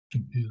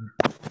computer.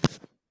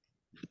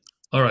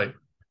 All right.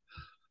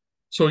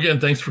 So again,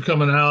 thanks for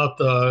coming out.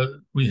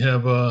 We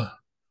have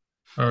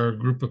our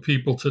group of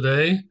people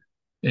today,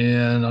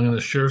 and I'm going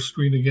to share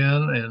screen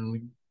again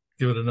and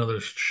give it another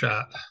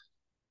shot.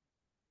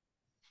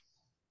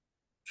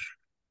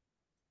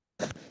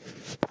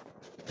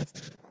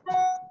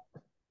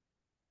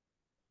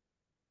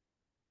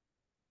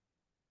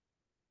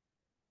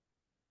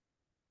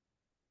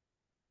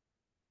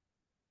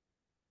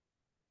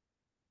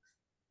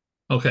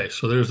 Okay,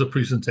 so there's the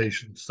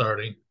presentation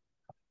starting.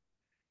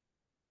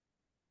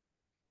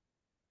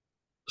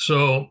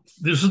 So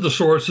this is the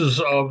sources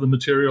of the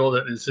material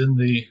that is in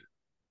the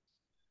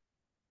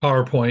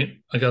PowerPoint.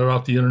 I got it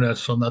off the internet,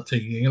 so I'm not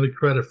taking any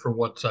credit for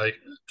what I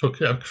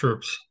took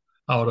excerpts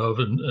out of,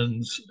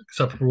 and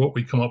except for what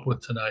we come up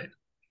with tonight.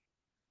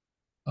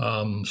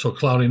 So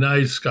cloudy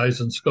nights,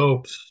 skies and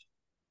scopes,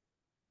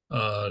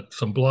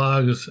 some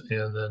blogs,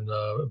 and then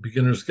a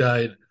beginner's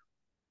guide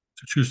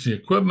to choose the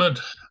equipment.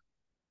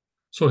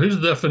 So here's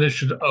the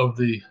definition of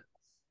the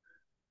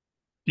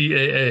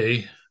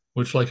EAA,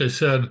 which, like I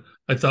said,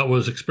 I thought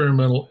was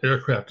Experimental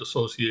Aircraft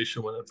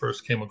Association when it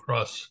first came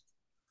across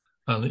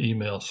on the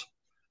emails.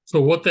 So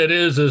what that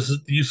is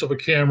the use of a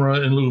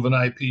camera in lieu of an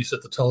eyepiece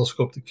at the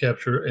telescope to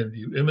capture and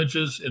view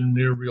images in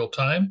near real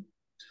time.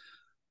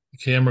 The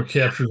camera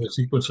captures a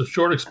sequence of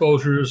short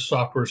exposures.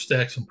 Software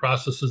stacks and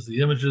processes the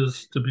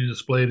images to be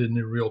displayed in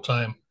near real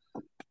time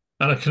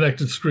on a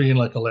connected screen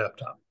like a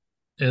laptop.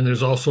 And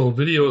there's also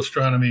video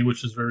astronomy,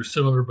 which is very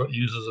similar but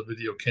uses a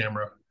video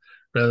camera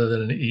rather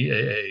than an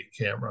EAA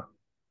camera.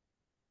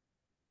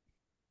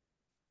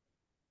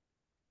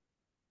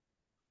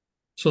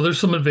 So there's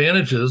some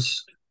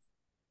advantages.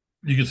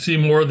 You can see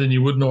more than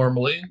you would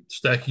normally.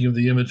 Stacking of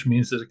the image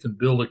means that it can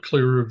build a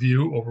clearer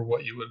view over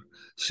what you would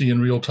see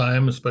in real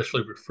time,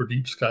 especially for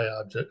deep sky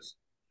objects.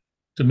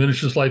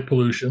 Diminishes light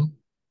pollution.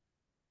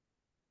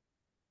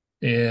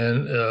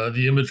 And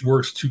the image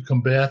works to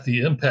combat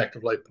the impact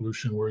of light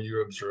pollution where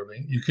you're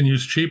observing. You can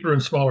use cheaper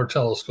and smaller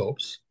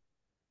telescopes.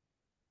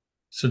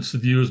 Since the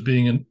view is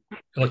being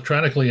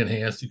electronically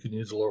enhanced, you can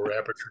use a lower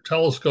aperture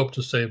telescope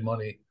to save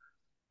money,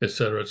 et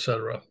cetera, et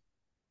cetera.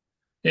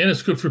 And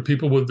it's good for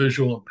people with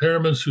visual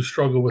impairments who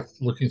struggle with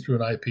looking through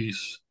an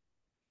eyepiece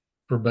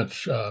for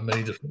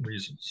many different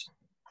reasons.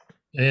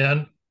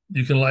 And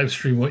you can live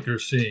stream what you're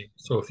seeing.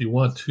 So if you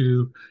want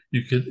to,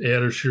 you could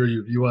add or share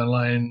your view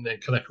online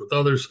and connect with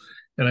others.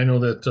 And I know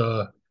that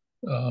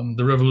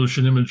the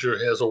Revolution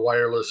Imager has a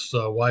wireless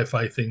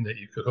Wi-Fi thing that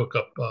you could hook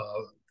up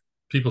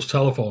people's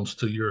telephones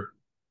to your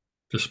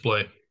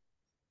display.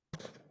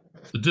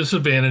 The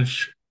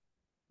disadvantage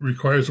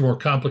requires a more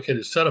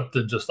complicated setup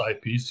than just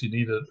eyepiece. You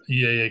need an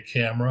EAA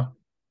camera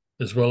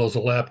as well as a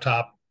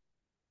laptop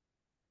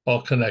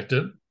all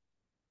connected,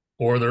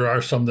 or there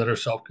are some that are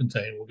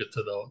self-contained. We'll get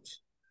to those.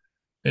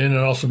 And it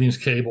also means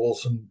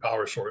cables and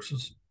power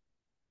sources.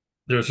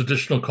 There's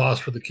additional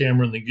cost for the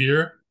camera and the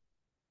gear.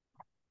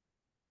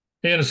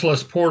 And it's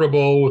less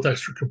portable with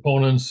extra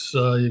components.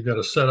 You've got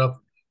to set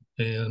up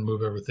and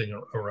move everything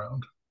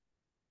around.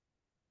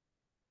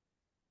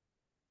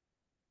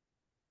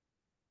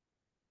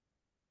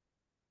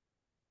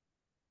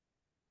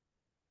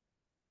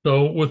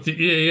 So with the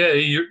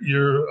EAA,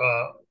 you're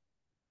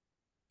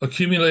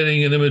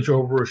accumulating an image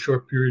over a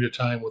short period of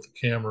time with a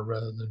camera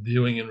rather than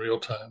viewing in real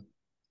time.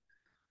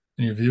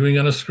 And you're viewing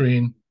on a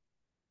screen,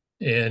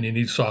 and you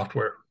need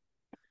software,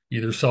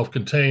 either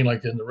self-contained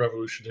like in the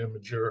Revolution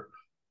Imager,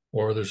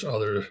 or there's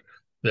others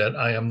that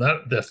I am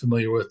not that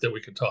familiar with that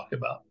we can talk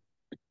about.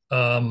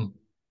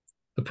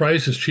 The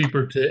price is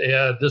cheaper to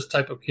add this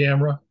type of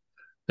camera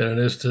than it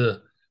is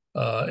to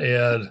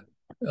add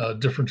a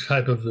different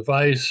type of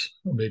device,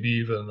 or maybe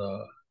even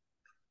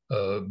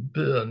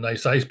a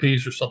nice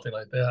eyepiece or something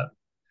like that.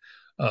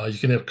 You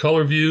can have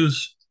color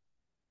views,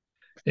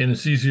 and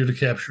it's easier to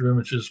capture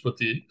images with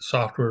the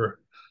software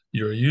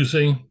you're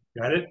using.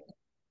 Got it?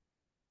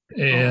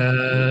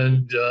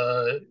 And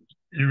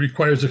it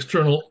requires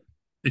external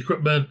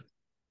equipment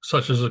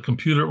such as a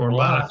computer or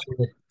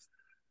monitor,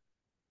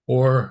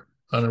 or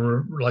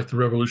on like the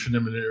Revolution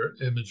Imager,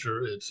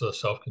 it's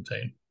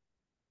self-contained.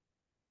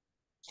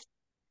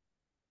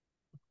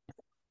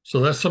 So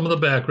that's some of the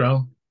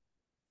background.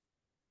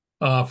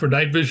 For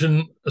night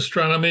vision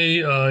astronomy,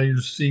 you're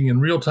seeing in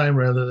real time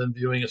rather than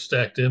viewing a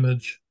stacked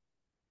image,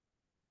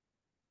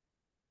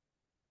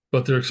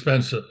 but they're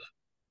expensive.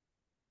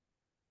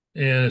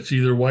 And it's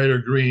either white or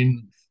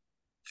green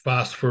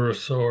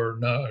phosphorus or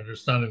not,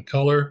 it's not in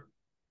color.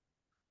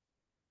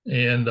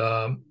 And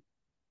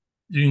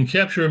you can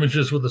capture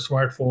images with a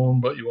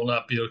smartphone, but you will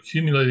not be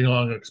accumulating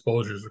long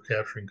exposures or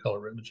capturing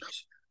color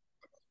images.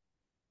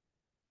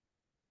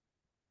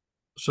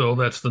 So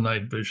that's the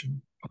night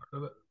vision part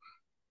of it.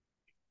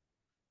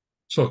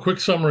 So a quick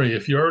summary: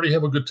 if you already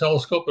have a good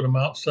telescope and a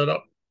mount set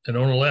up and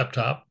own a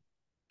laptop,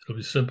 it'll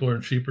be simpler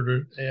and cheaper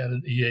to add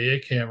an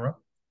EAA camera.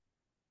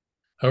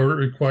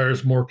 However, it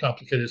requires more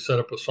complicated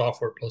setup with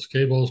software plus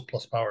cables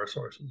plus power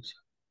sources.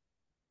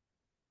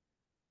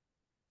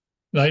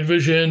 Night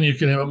vision, you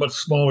can have a much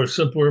smaller,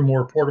 simpler,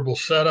 more portable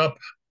setup.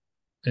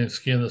 and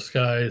scan the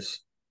skies,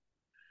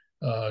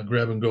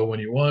 grab and go when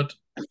you want.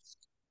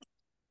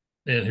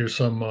 And here's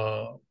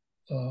some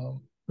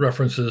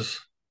references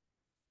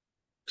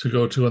to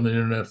go to on the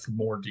internet for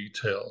more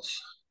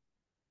details.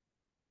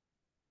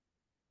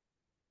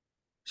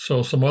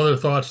 So some other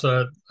thoughts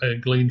that I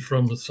gleaned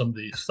from some of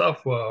the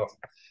stuff.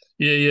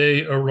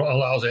 EAA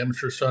allows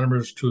amateur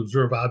astronomers to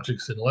observe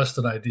objects in less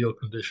than ideal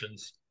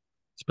conditions,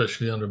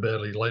 especially under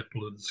badly light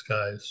polluted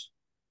skies.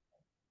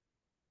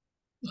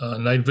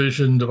 Night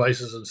vision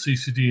devices and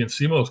CCD and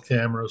CMOS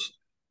cameras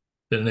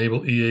that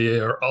enable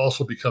EAA are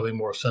also becoming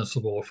more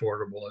sensible,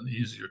 affordable, and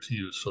easier to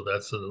use. So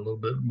that's a little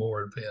bit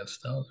more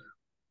advanced now.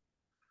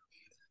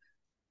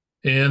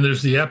 And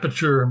there's the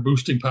aperture and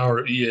boosting power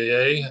of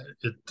EAA.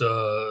 It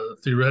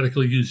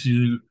theoretically gives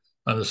you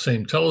on the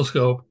same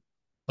telescope,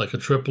 like a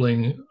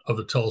tripling of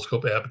the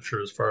telescope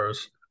aperture as far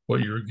as what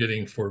you're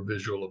getting for a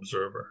visual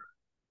observer.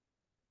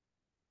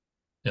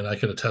 And I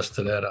can attest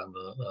to that on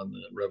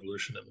the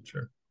Revolution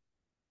imager.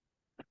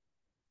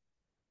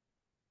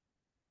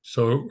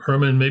 So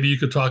Herman, maybe you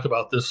could talk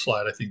about this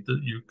slide. I think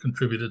that you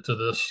contributed to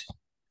this.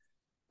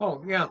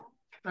 Oh, yeah.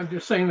 I'm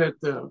just saying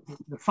that the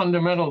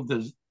fundamental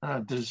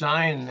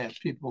design that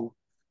people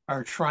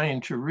are trying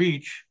to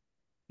reach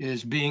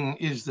is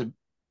the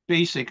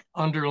basic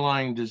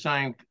underlying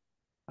design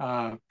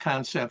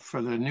concept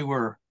for the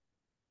newer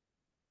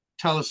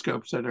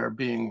telescopes that are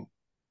being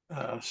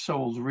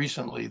sold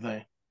recently.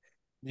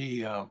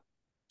 The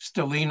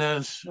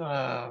Stellinas,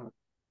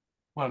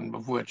 one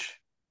of which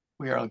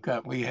we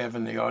have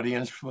in the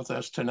audience with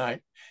us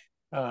tonight.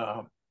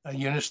 A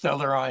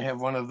Unistellar, I have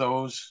one of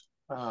those.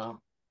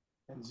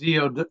 And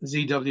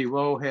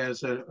ZWO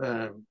has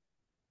a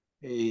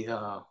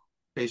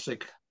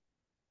basic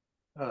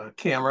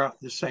camera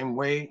the same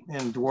way,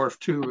 and Dwarf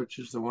 2, which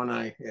is the one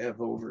I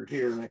have over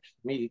here next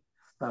to me,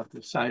 about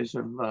the size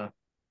of, I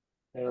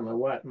don't know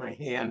what, my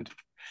hand.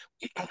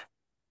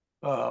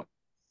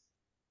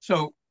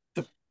 So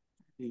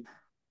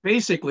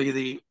basically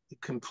the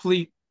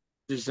complete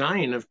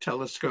design of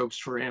telescopes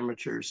for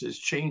amateurs is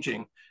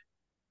changing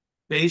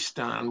based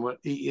on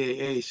what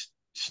EAA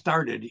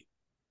started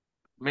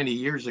many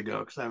years ago,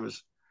 because I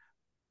was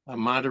a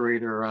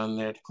moderator on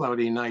that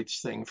Cloudy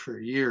Nights thing for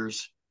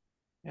years.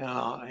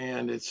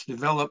 And it's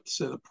developed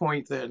to the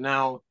point that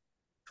now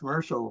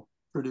commercial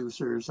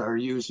producers are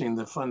using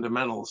the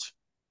fundamentals.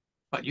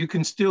 But you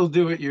can still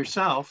do it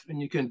yourself,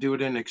 and you can do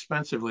it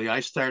inexpensively. I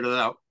started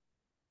out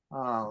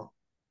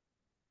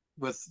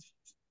with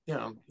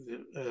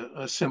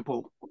a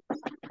simple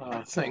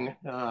thing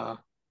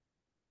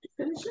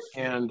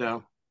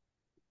and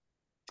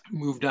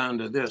moved on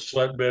to this.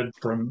 Flatbed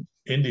from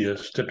India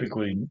is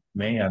typically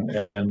NAN,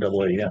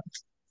 NAAN.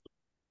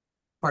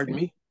 Pardon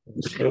me?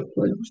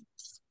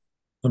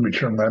 Let me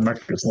turn my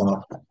microphone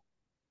off.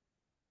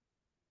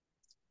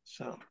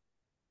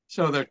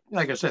 So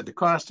like I said, the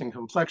cost and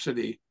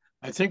complexity,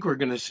 I think we're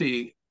going to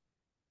see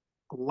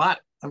a lot.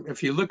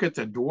 If you look at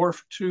the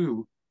Dwarf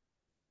 2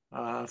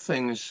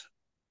 things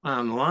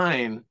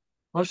online,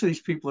 most of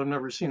these people have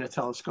never seen a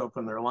telescope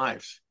in their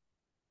lives.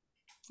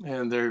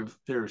 And they're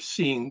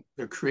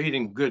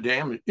creating good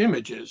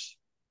images,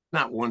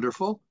 not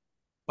wonderful,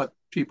 but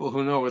people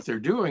who know what they're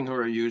doing, who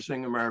are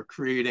using them, are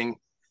creating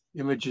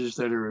images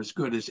that are as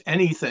good as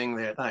anything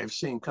that I've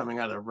seen coming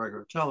out of a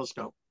regular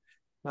telescope.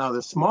 Now,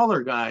 the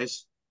smaller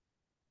guys,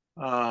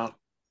 the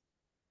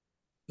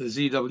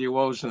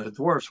ZWOs and the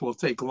dwarfs, will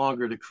take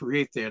longer to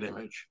create that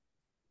image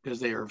because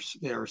they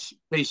are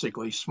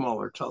basically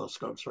smaller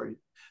telescopes, right?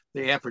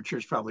 The aperture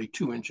is probably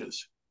 2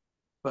 inches,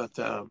 but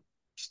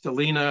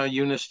Stellina,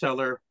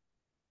 Unistellar,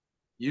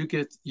 you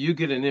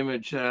get an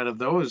image out of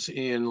those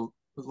in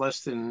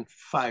less than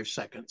 5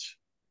 seconds.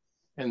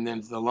 And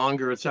then the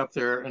longer it's up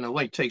there, and it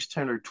only takes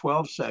 10 or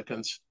 12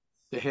 seconds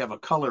to have a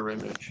color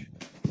image.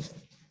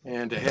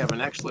 And to have an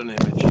excellent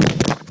image,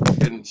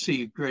 you can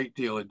see a great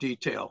deal of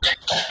detail.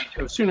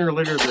 So sooner or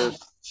later, the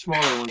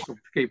smaller ones will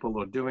be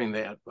capable of doing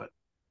that. But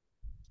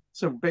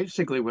so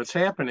basically what's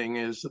happening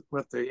is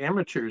what the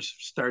amateurs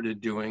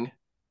started doing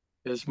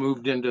has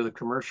moved into the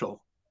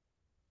commercial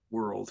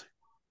world.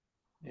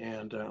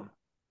 And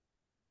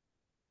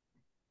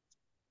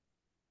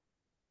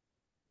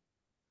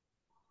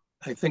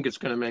I think it's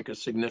going to make a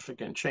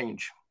significant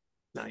change.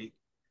 Now,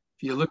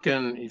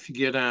 if you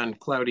get on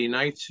Cloudy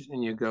Nights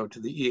and you go to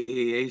the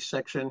EAA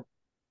section,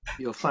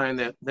 you'll find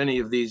that many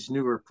of these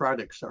newer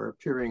products are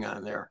appearing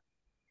on there.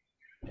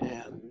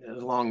 And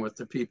along with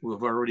the people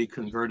who've already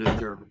converted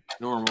their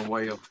normal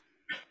way of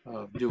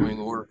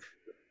doing work.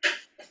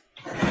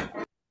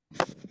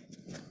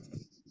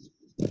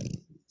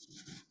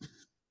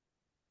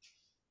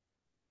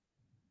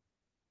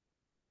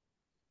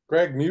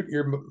 Greg, mute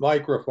your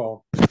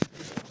microphone.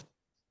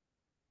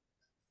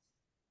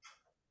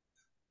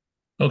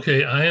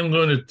 Okay, I am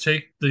going to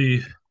take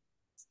the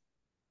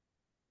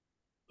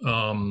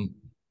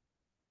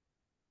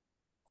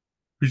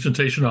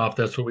presentation off.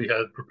 That's what we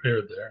had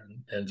prepared there,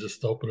 and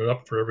just open it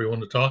up for everyone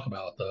to talk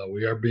about.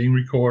 We are being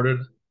recorded,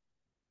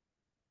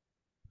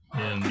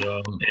 and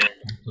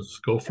let's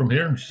go from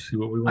here and see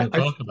what we want to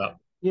talk about.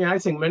 Yeah, I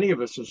think many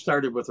of us have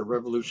started with a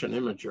Revolution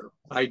imager.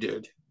 I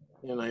did.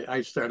 And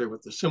I started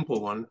with the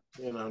simple one,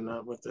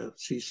 not with the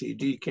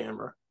CCD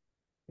camera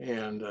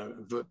and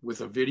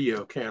with a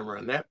video camera.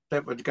 And that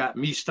what got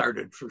me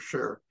started for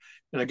sure.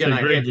 And again, Say,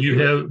 I Greg, had to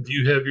do it. do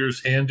you have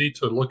yours handy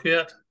to look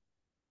at?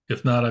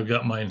 If not, I've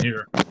got mine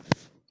here.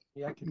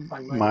 Yeah, I can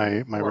find mine on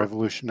the My floor.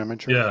 Revolution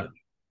imager. Yeah.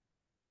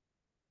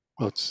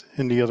 Well, it's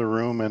in the other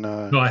room and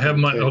No, I have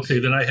in the mine. case. Okay,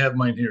 then I have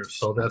mine here,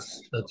 so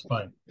that's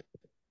fine.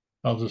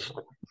 I'll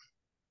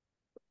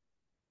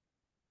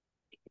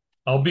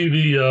be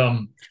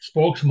the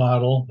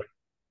spokesmodel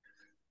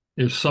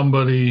if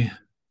somebody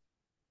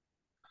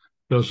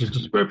does the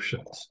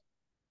descriptions.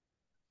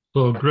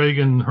 So Greg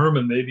and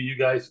Herman, maybe you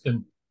guys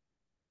can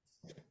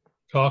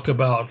talk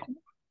about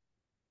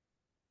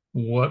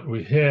what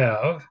we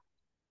have.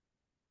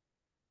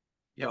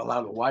 Yeah, a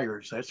lot of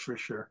wires, that's for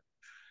sure.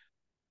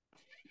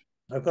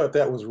 I thought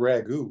that was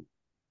ragu.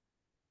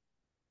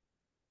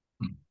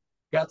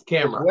 Got the It's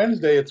camera.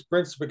 Wednesday, it's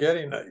Prince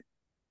Spaghetti night.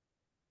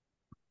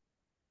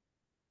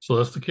 So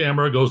that's the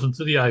camera, goes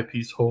into the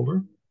eyepiece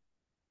holder.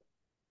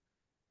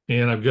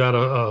 And I've got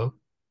a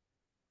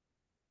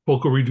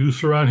focal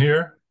reducer on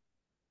here.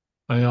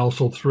 I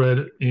also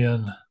thread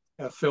in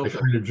A filter.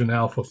 hydrogen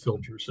alpha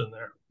filters in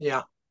there.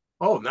 Yeah.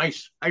 Oh,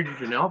 nice.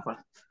 Hydrogen alpha.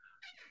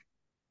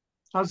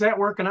 How's that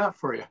working out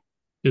for you?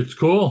 It's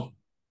cool.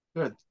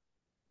 Good.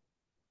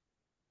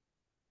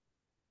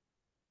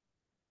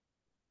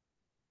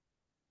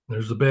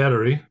 There's the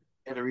battery,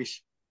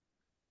 Batteries.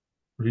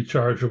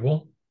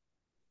 rechargeable.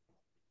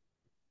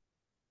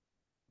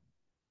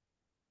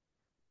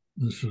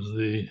 This is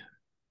the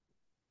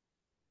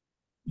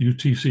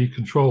UTC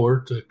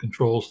controller that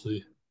controls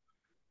the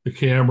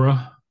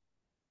camera.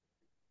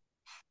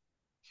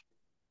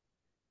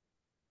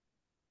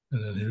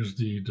 And then here's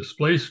the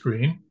display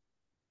screen.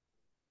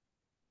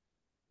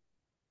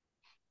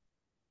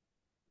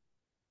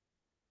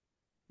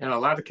 And a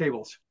lot of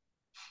cables.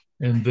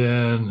 And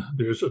then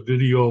there's a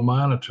video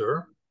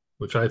monitor,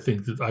 which I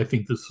think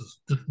this is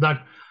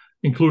not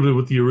included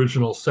with the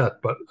original set,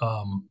 but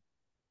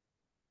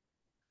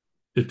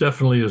it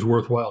definitely is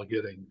worthwhile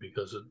getting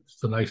because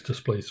it's a nice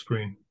display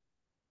screen.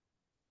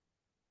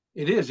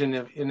 It is.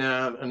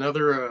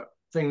 Another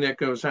thing that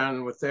goes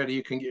on with that,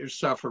 you can get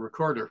yourself a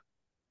recorder.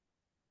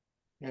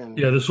 And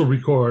yeah, this will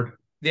record.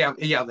 Yeah,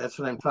 that's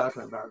what I'm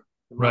talking about.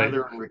 The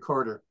monitor and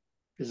recorder.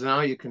 Because now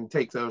you can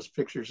take those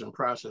pictures and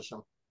process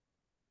them.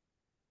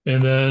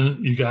 And then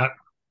you got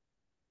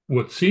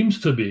what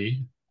seems to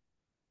be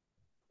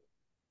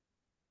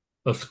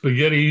a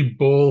spaghetti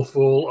bowl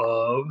full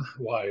of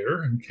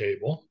wire and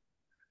cable,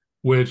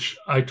 which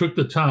I took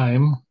the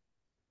time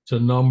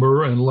to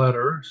number and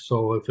letter.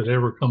 So if it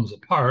ever comes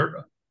apart,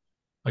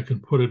 I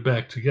can put it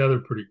back together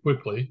pretty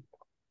quickly.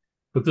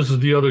 But this is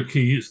the other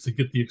key, is to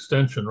get the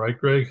extension, right,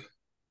 Greg?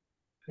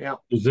 Yeah.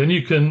 Because then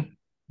you can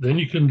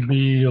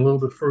be a little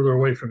bit further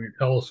away from your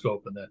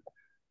telescope and that.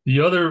 The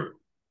other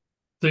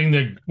thing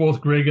that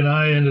both Greg and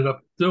I ended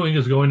up doing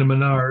is going to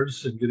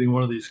Menards and getting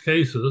one of these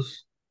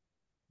cases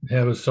and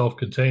have it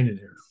self-contained in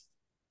here.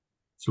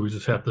 So we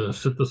just have to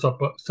set this up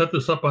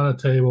on a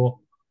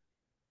table,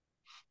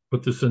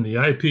 put this in the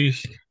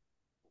eyepiece,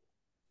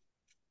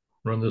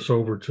 run this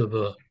over to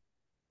the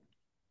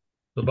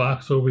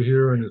box over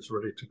here, and it's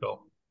ready to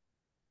go.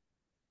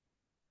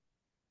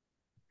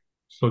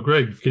 So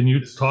Greg, can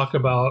you talk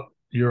about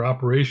your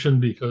operation,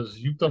 because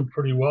you've done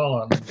pretty well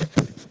on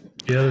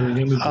gathering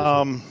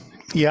images?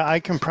 Yeah, I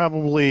can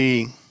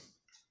probably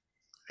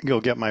go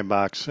get my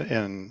box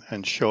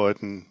and show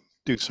it and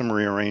do some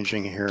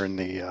rearranging here in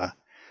the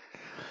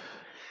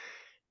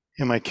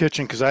in my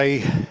kitchen, because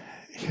I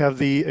have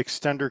the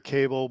extender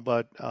cable,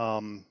 but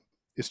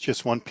it's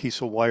just one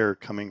piece of wire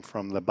coming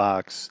from the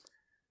box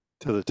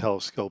to the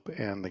telescope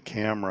and the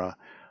camera.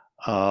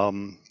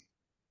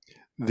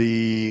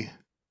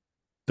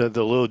 The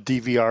little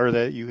DVR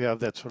that you have,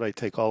 that's what I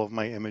take all of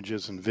my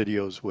images and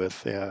videos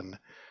with and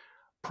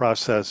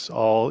process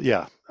all.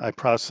 Yeah, I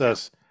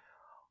process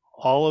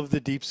all of the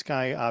deep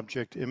sky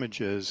object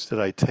images that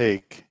I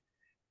take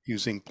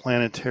using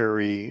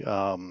planetary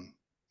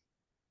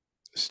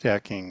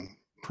stacking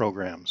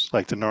programs,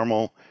 like the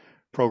normal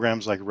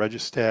programs like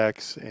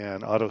Registax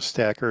and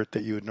AutoStacker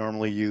that you would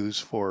normally use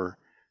for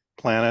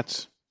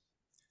planets.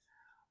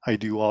 I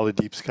do all the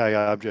deep sky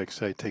objects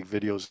that I take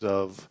videos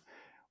of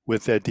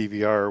with that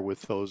DVR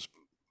with those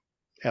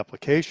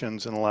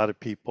applications, and a lot of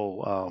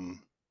people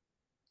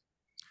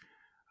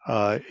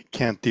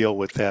can't deal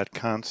with that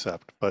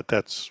concept, but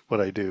that's what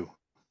I do.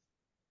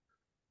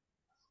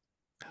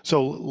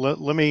 So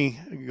let me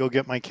go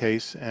get my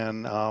case,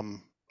 and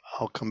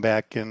I'll come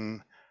back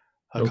in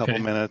a couple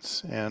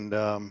minutes, and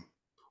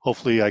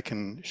hopefully I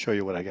can show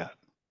you what I got.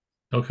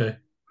 Okay.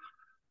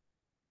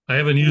 I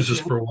haven't used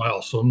this for a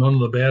while, so none of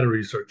the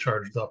batteries are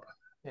charged up.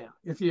 Yeah,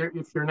 if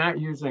you're not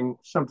using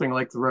something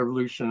like the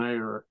Revolutionary,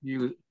 or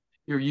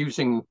you're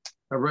using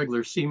a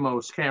regular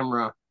CMOS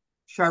camera,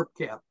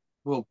 SharpCap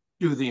will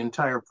do the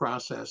entire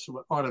process,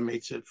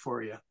 automates it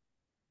for you.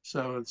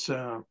 So it's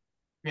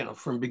you know,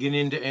 from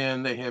beginning to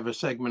end, they have a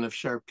segment of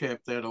Sharp Cap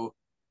that'll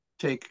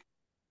take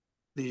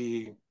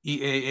the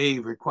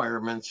EAA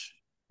requirements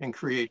and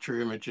create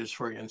your images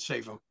for you and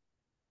save them.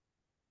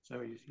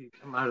 So you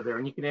come out of there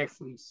and you can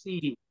actually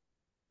see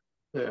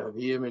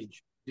the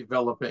image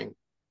developing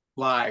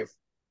live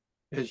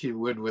as you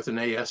would with an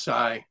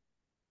ASI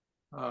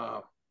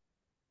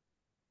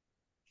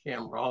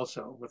camera,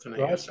 also with an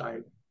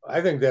ASI.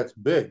 I think that's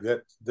big.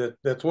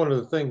 That's one of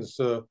the things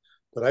that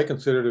I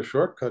considered a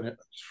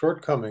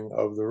shortcoming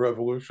of the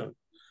Revolution.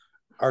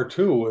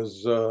 R2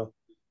 was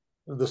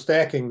the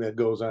stacking that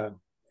goes on,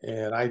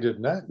 and I did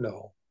not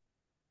know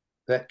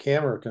that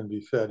camera can be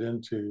fed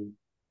into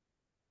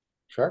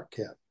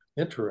SharpCap.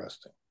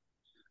 Interesting.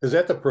 Is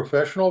that the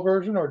professional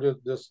version or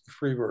just the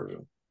free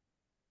version?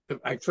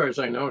 As far as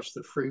I know, it's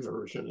the free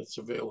version. It's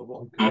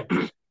available.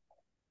 Okay.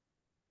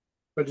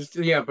 But it's,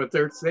 yeah, but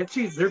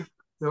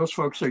those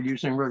folks are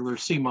using regular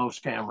CMOS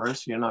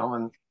cameras, you know,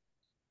 and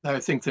I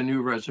think the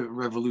new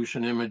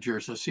Revolution Imager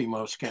is a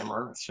CMOS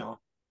camera. So,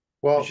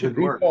 well, the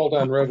default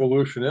on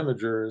Revolution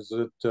Imager is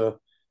that,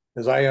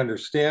 as I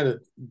understand it,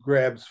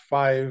 grabs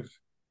 5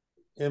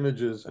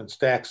 images and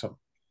stacks them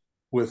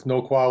with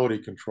no quality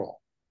control.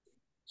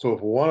 So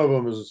if one of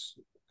them has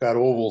got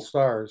oval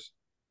stars,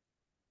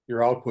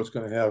 your output's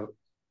going to have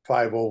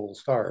 5 oval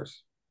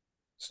stars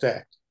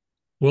stacked.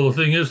 Well, the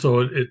thing is,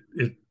 though,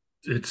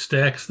 it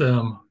stacks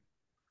them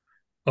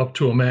up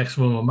to a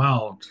maximum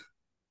amount,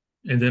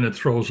 and then it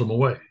throws them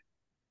away.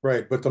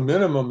 Right, but the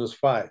minimum is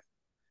 5.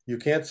 You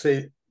can't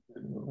say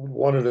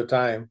one at a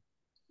time.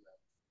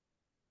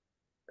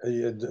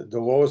 The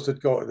lowest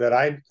that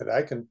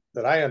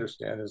I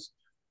understand is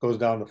goes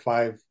down to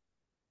 5,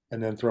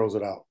 and then throws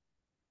it out.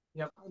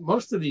 Yeah,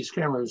 most of these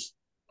cameras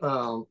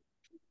go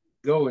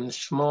in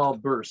small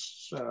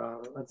bursts.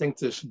 I think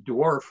this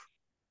dwarf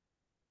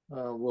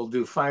will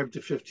do 5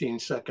 to 15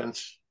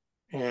 seconds,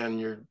 and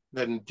you're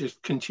then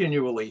just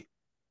continually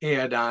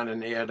add on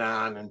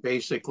and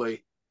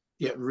basically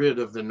get rid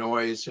of the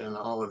noise and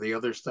all of the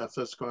other stuff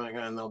that's going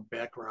on, the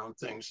background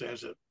things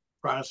as it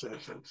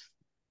processes.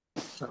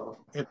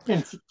 So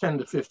in 10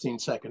 to 15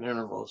 second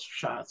intervals,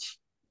 shots.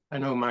 I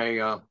know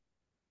my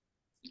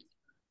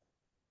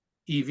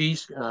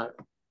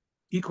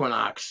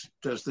Equinox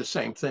does the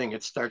same thing.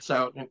 It starts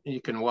out and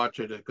you can watch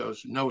it. It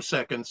goes no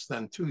seconds,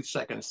 then 2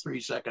 seconds, 3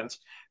 seconds.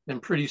 Then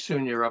pretty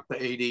soon you're up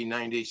to 80,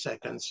 90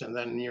 seconds, and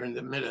then you're in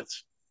the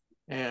minutes.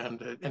 And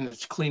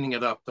it's cleaning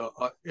it up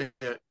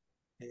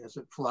as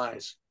it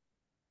flies.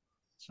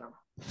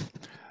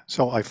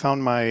 So I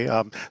found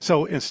my,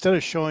 so instead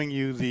of showing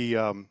you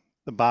the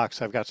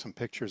box, I've got some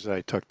pictures that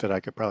I took that I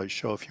could probably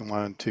show if you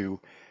wanted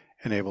to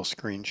enable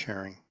screen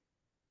sharing.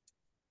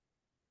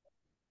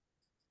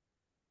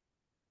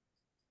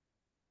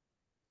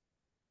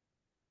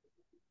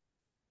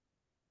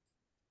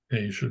 Yeah,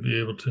 you should be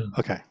able to.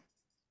 Okay.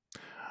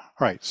 All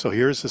right. So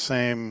here's the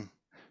same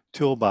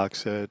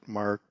toolbox that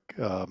Mark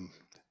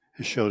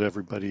showed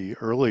everybody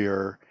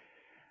earlier.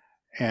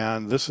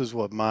 And this is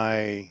what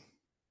my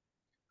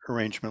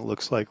arrangement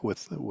looks like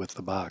with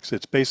the box.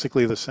 It's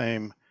basically the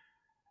same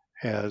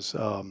as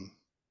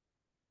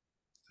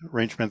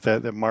arrangement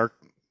that Mark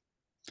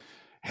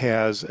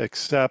has,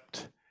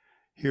 except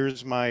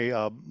here's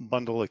my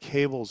bundle of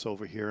cables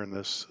over here in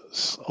this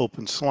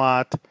open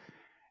slot,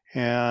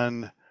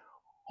 and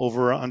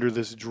over under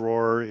this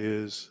drawer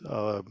is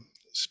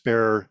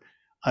spare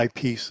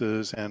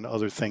eyepieces and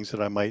other things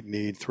that I might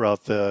need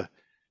throughout the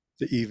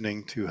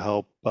evening to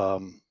help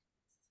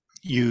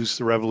use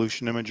the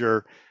Revolution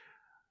Imager.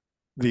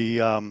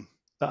 The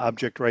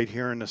object right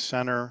here in the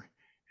center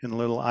in the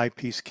little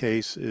eyepiece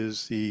case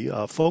is the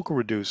focal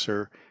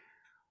reducer,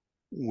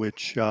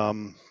 which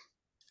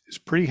is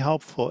pretty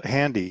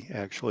handy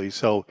actually.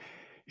 So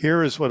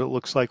here is what it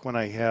looks like when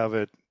I have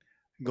it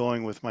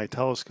going with my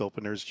telescope,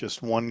 and there's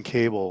just one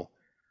cable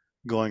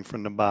going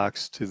from the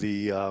box to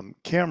the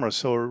camera.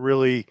 So it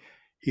really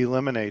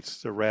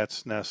eliminates the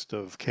rat's nest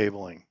of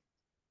cabling.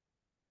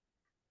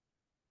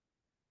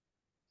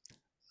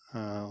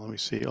 Let me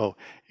see. Oh,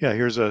 yeah,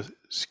 here's a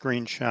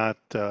screenshot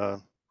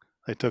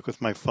I took with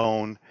my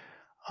phone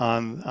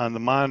on the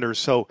monitor.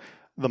 So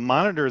the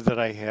monitor that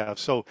I have,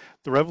 so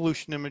the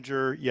Revolution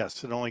Imager,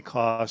 yes, it only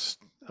costs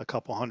a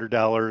couple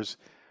 $100,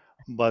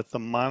 but the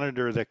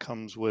monitor that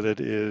comes with it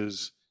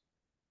is,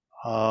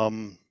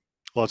 well,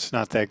 it's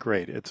not that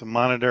great. It's a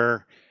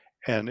monitor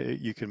and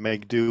you can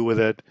make do with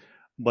it,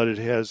 but it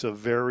has a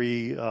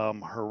very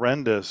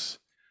horrendous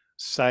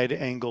side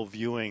angle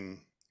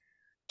viewing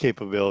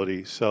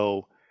capability.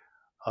 So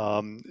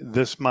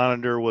this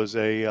monitor was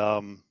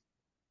a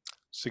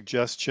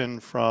suggestion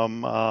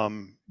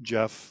from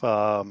Jeff,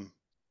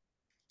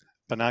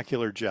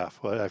 Binocular Jeff.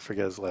 Well, I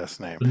forget his last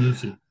name.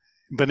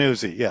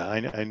 Benuzzi. Yeah,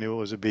 I knew it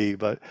was a B,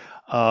 but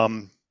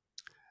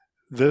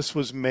this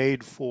was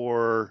made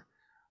for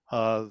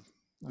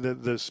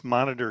this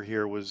monitor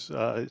here was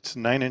it's a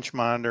 9-inch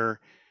monitor.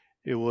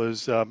 It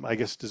was I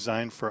guess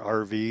designed for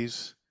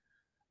RVs,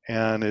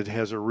 and it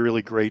has a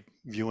really great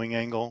viewing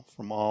angle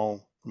from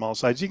all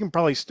sides. You can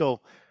probably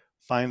still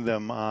find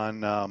them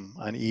on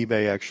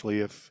eBay, actually,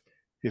 if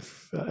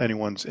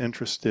anyone's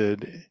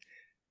interested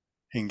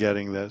in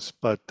getting this.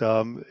 But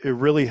it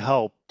really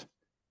helped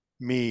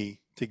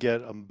me to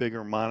get a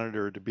bigger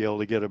monitor to be able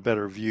to get a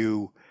better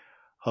view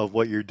of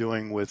what you're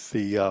doing with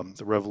the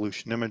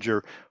Revolution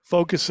Imager.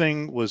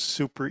 Focusing was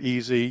super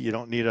easy. You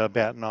don't need a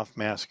batten-off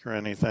mask or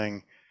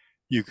anything.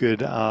 You could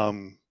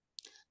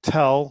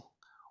tell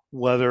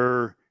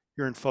whether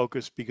you're in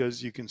focus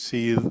because you can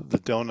see the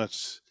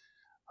donuts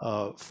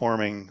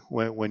forming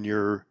when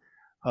you're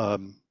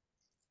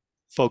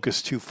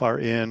focused too far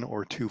in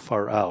or too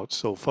far out.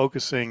 So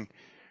focusing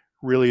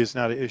really is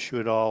not an issue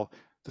at all.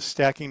 The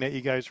stacking that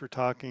you guys were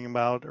talking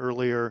about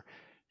earlier,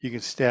 you can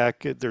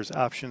stack it. There's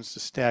options to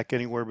stack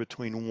anywhere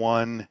between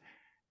 1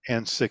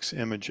 and 6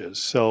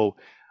 images. So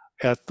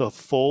at the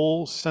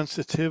full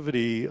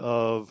sensitivity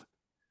of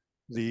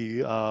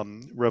the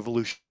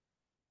Revolution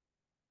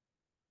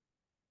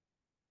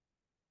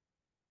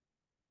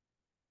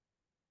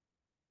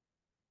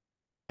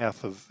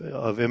half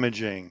of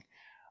imaging,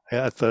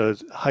 at the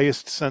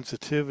highest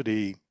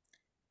sensitivity,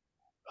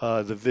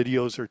 the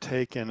videos are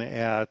taken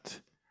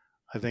at,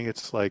 I think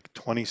it's like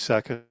 20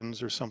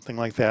 seconds or something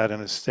like that,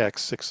 and it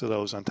stacks 6 of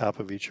those on top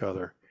of each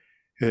other.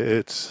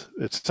 It's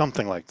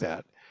something like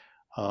that.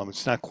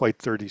 It's not quite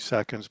 30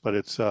 seconds, but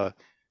it's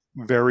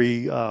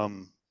very,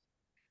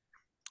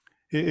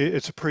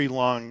 it's a pretty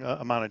long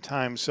amount of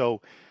time.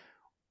 So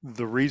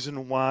the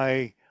reason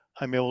why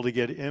I'm able to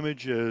get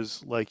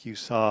images like you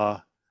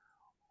saw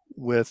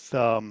with,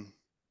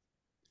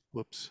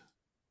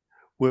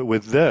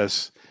 with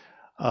this,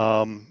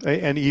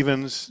 and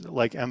evens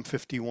like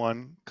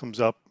M51 comes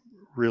up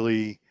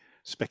really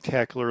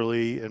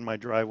spectacularly in my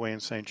driveway in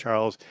St.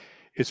 Charles.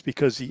 It's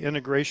because the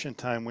integration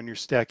time when you're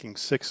stacking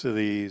 6 of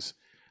these,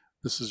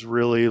 this is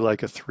really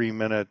like a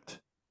 3-minute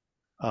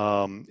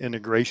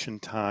integration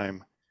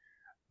time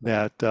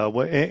that,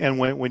 and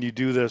when you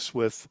do this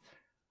with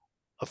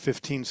a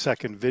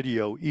 15-second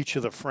video, each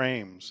of the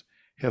frames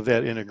have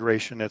that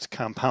integration that's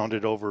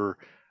compounded over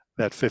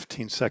that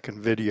 15-second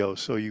video.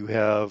 So you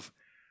have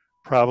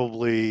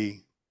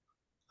probably,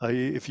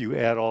 if you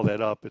add all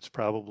that up, it's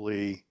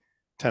probably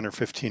 10 or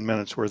 15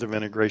 minutes worth of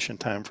integration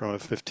time from a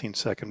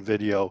 15-second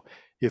video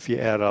if you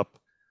add up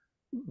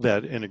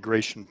that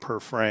integration per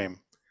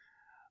frame.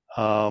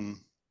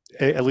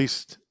 At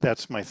least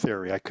that's my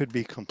theory. I could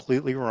be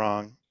completely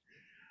wrong.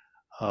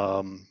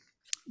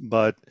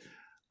 But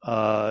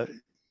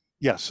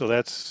yeah, so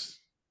that's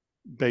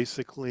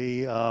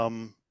basically,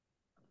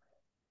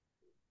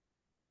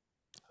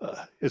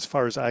 as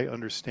far as I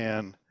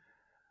understand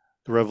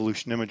the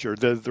Revolution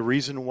Imager, the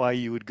reason why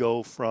you would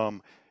go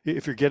from,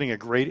 if you're getting a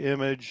great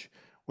image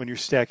when you're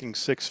stacking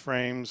 6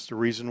 frames, the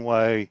reason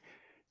why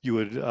you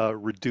would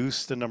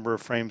reduce the number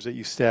of frames that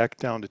you stack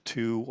down to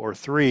 2 or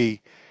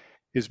 3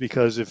 is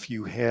because if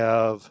you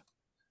have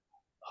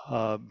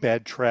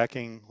bad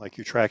tracking, like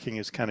your tracking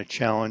is kind of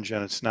challenged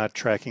and it's not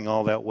tracking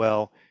all that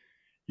well,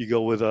 you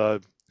go with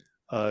a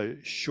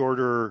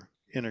shorter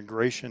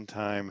integration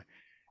time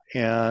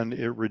and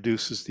it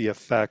reduces the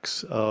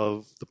effects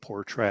of the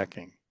poor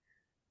tracking.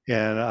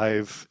 And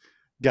I've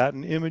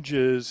gotten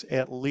images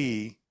at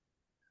Lee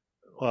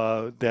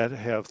that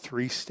have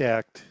 3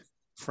 stacked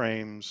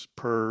frames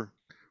per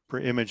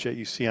image that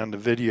you see on the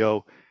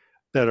video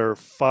that are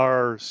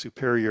far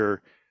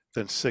superior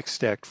than 6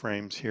 stacked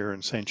frames here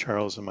in St.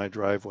 Charles in my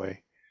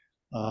driveway.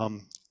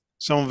 Some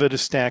of it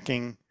is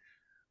stacking.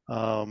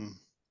 I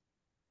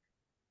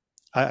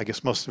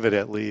guess most of it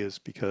at Lee is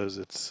because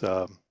it's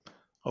a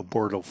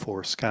Bordeaux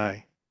 4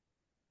 sky.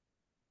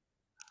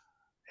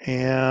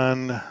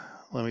 And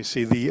let me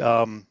see, the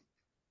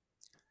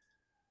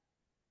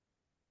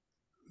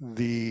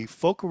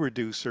focal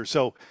reducer.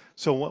 So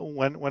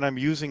when I'm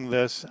using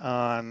this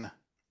on,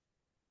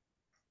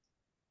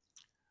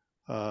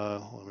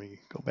 let me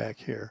go back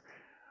here.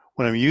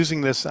 When I'm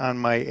using this on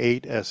my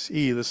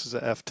 8SE, this is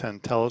a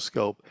f10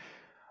 telescope,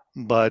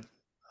 but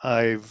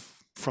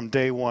from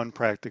day one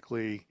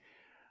practically,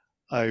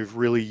 I've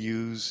really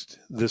used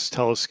this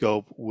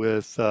telescope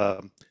with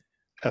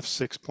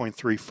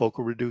f6.3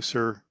 focal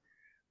reducer.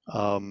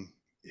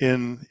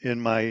 In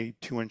my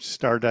 2-inch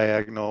star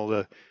diagonal,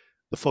 the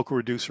focal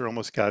reducer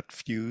almost got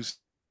fused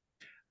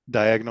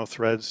diagonal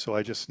threads, so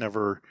I just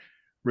never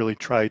really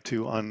tried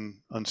to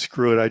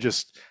unscrew it. I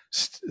just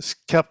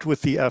kept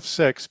with the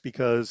f6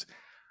 because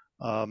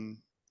for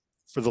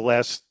the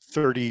last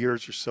 30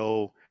 years or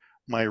so,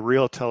 my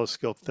real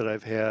telescope that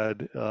I've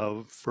had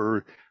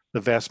for the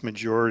vast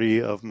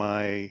majority of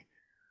my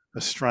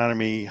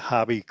astronomy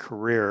hobby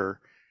career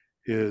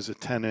is a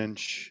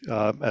 10-inch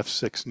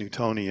f6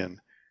 Newtonian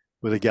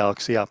with a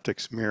Galaxy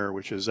Optics mirror,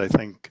 which is, I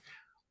think,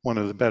 one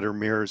of the better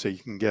mirrors that you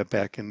can get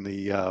back in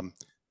the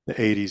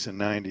 80s and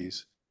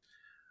 90s.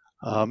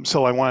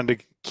 So I wanted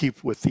to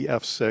keep with the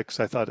f6.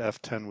 I thought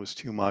f10 was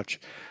too much.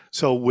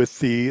 So with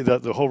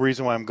the whole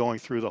reason why I'm going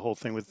through the whole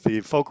thing with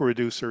the focal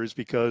reducer is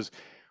because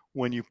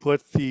when you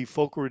put the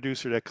focal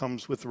reducer that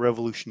comes with the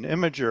Revolution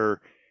Imager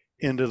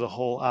into the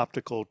whole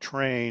optical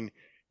train,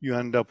 you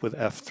end up with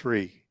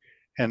f3.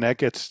 and that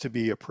gets to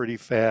be a pretty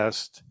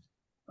fast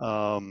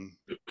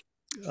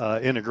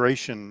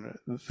integration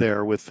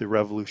there with the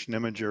Revolution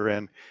Imager.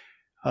 And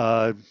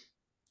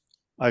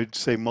I'd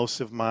say most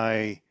of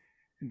my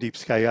deep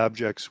sky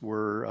objects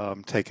were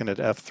taken at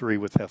f3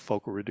 with that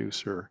focal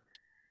reducer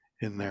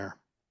in there.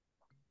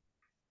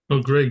 So,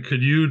 Greg,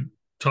 could you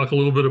talk a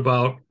little bit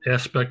about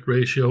aspect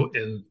ratio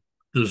and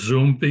the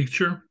zoom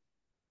feature?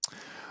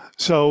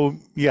 So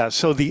yeah,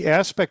 so the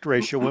aspect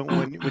ratio,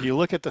 when you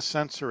look at the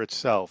sensor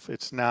itself,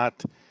 it's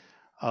not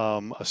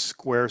a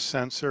square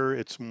sensor,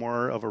 it's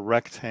more of a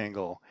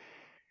rectangle.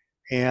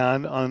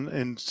 And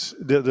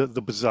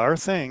the bizarre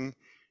thing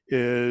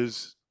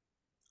is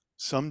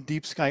some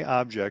deep sky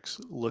objects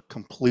look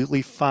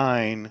completely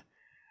fine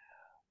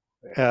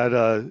at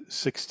a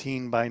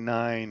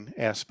 16:9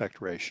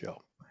 aspect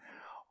ratio.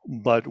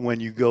 But when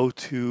you go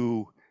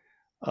to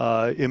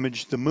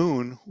image the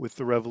moon with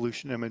the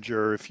Revolution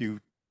Imager, if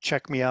you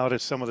check me out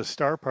at some of the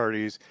star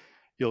parties,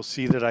 you'll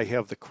see that I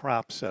have the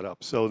crop set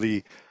up. So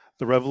the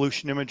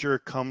Revolution Imager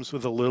comes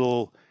with a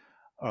little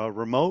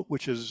remote,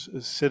 which is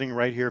sitting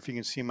right here. If you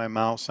can see my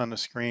mouse on the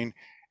screen,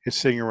 it's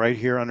sitting right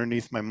here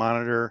underneath my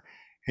monitor.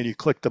 And you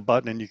click the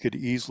button and you could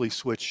easily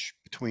switch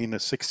between a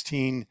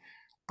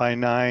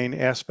 16:9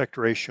 aspect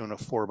ratio and a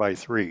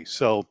 4:3.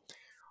 So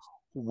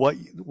what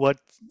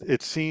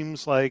it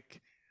seems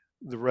like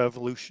the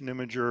Revolution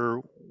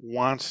Imager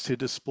wants to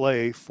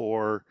display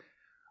for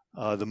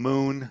the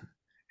moon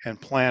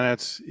and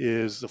planets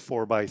is the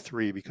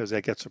 4:3, because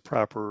that gets a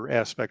proper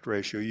aspect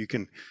ratio. You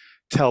can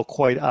tell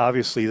quite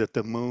obviously that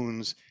the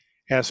moon's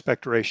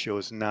aspect ratio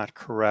is not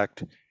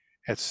correct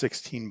at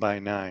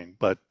 16:9,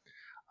 but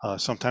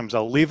sometimes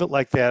I'll leave it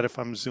like that if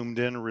I'm zoomed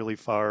in really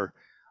far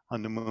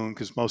on the moon,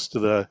 because most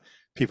of the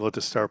people at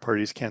the star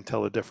parties can't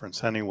tell the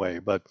difference anyway.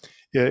 But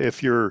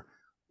if you're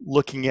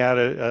looking at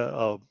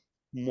a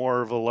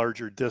more of a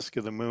larger disk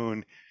of the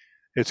moon,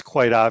 it's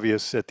quite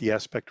obvious that the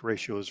aspect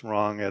ratio is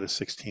wrong at a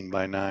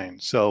 16:9.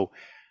 So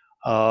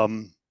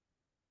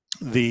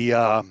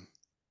the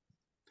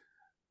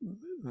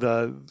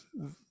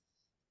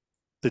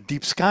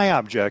deep sky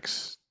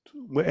objects,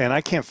 and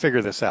I can't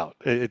figure this out.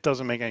 It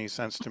doesn't make any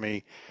sense to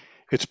me.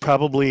 It's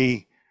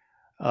probably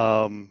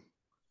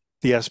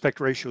the aspect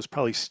ratio is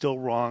probably still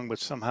wrong, but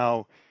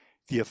somehow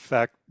the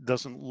effect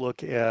doesn't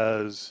look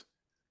as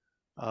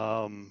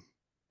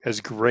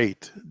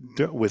great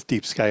with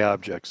deep sky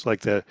objects.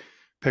 Like the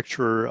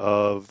picture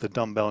of the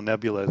Dumbbell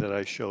Nebula that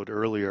I showed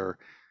earlier,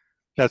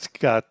 that's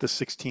got the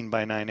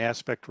 16:9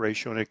 aspect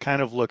ratio, and it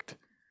kind of looked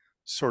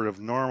sort of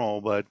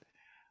normal, but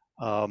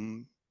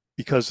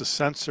because the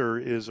sensor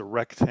is a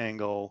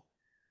rectangle,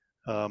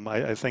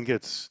 I think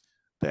it's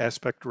the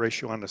aspect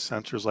ratio on the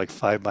sensor is like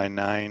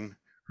 5:9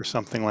 or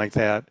something like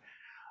that.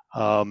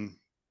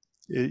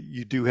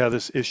 You do have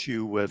this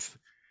issue with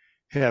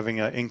having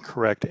an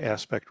incorrect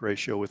aspect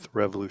ratio with the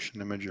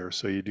Revolution Imager,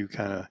 so you do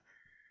kind of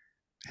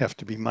have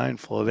to be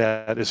mindful of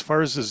that. As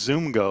far as the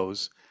zoom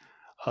goes,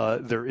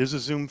 there is a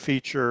zoom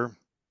feature.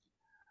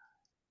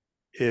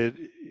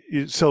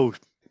 So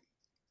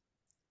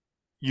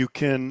you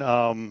can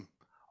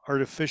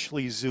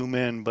artificially zoom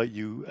in, but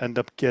you end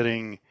up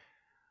getting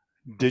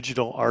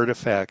digital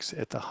artifacts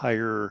at the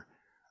higher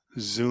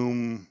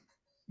zoom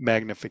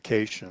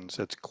magnifications.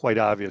 That's quite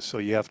obvious. So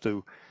you have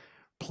to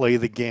play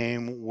the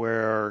game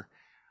where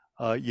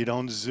you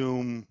don't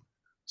zoom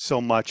so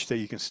much that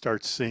you can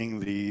start seeing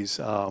these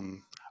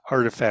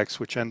artifacts,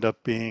 which end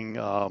up being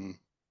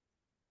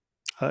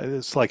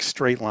it's like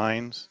straight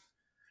lines.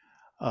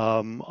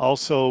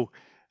 Also,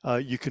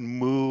 you can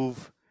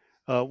move,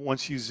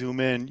 once you zoom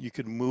in, you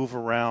can move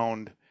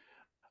around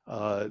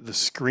the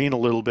screen a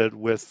little bit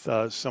with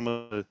some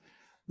of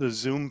the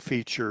zoom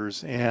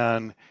features,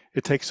 and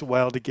it takes a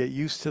while to get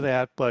used to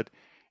that, but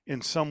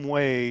in some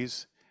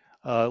ways,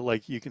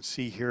 like you can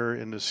see here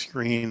in the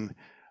screen,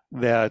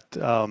 that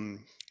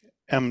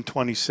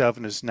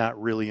M27 is not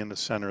really in the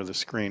center of the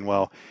screen.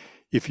 Well,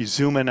 if you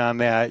zoom in on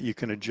that, you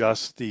can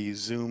adjust the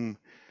zoom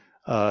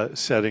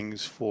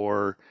settings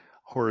for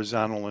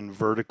horizontal and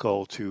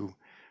vertical to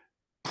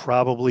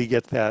probably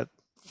get that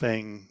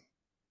thing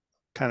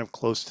kind of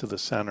close to the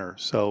center.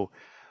 So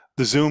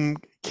the zoom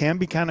can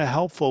be kind of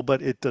helpful,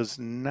 but it does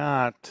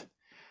not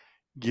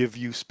give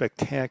you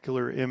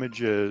spectacular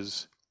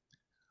images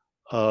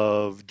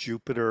of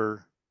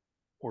Jupiter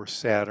or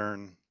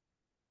Saturn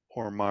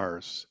or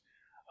Mars.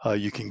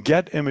 You can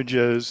get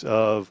images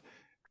of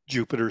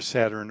Jupiter,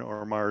 Saturn,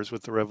 or Mars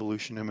with the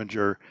Revolution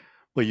Imager,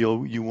 but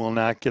you will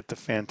not get the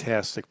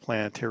fantastic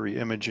planetary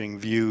imaging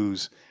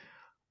views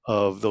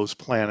of those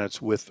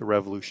planets with the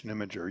Revolution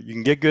Imager. You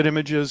can get good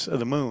images of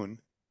the moon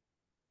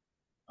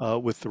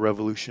with the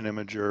Revolution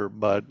Imager,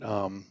 but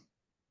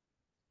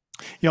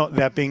you know,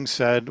 that being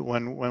said,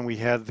 when we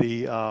had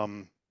the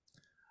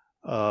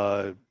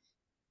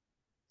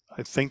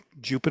I think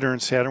Jupiter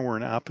and Saturn were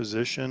in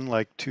opposition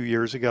like 2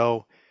 years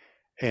ago,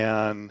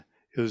 and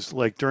it was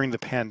like during the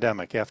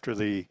pandemic after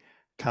the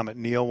comet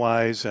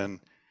Neowise,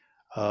 and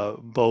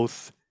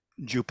both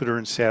Jupiter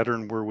and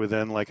Saturn were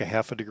within like a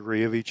half a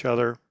degree of each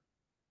other.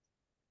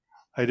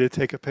 I did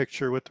take a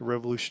picture with the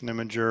Revolution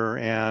Imager,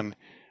 and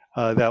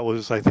that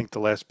was, I think, the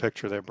last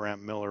picture that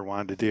Brant Miller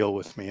wanted to deal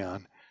with me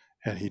on,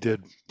 and he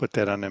did put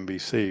that on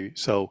NBC.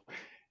 So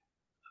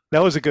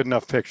that was a good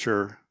enough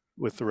picture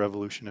with the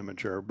Revolution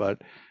Imager,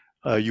 but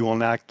you will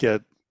not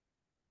get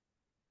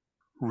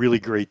really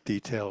great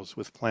details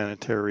with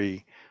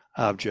planetary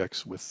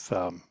objects with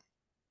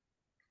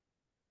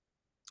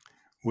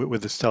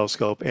this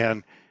telescope.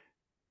 And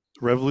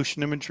the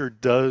Revolution Imager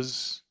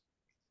does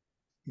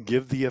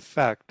give the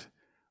effect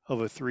of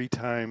a 3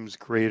 times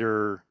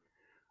greater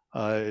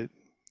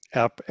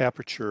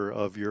aperture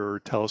of your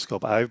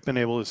telescope. I've been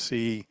able to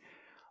see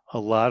a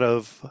lot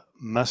of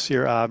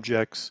messier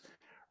objects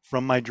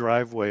from my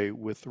driveway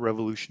with the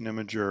Revolution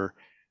Imager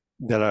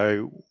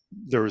that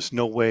there was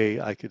no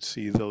way I could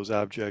see those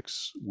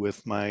objects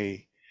with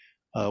my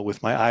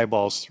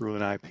eyeballs through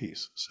an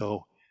eyepiece.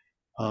 So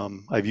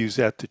I've used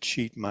that to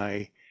cheat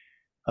my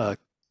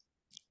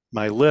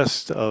my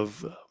list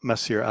of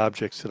messier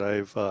objects that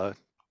I've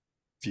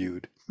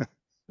viewed.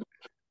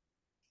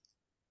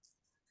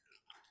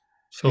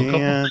 So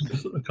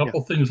a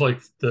couple things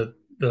like that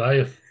I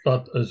have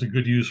thought is a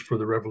good use for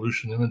the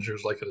Revolution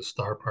Imagers, like at a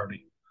star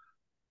party,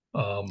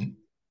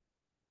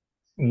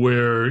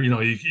 where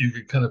you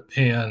could kind of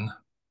pan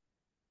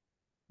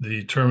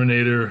the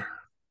terminator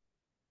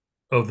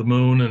of the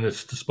moon, and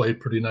it's displayed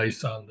pretty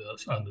nice on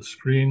the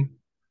screen.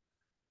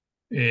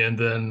 And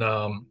then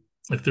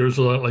if there's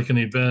like an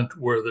event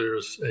where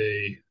there's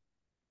a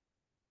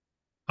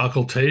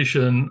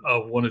occultation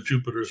of one of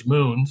Jupiter's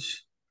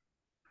moons,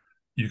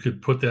 you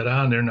could put that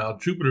on there. Now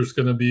Jupiter's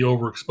going to be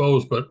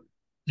overexposed, but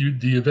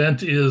the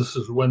event is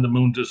when the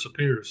moon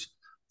disappears,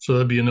 so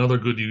that'd be another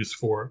good use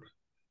for it.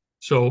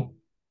 So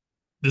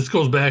this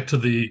goes back to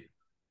the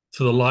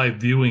live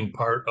viewing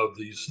part of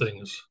these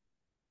things.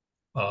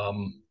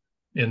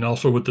 And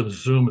also with the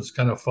zoom, it's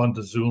kind of fun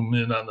to zoom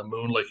in on the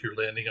moon like you're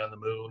landing on the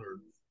moon, or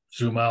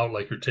zoom out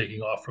like you're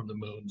taking off from the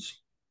moons.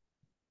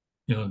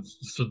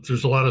 So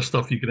there's a lot of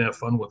stuff you can have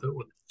fun with it.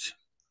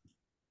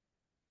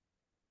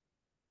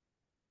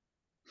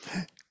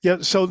 Yeah,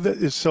 so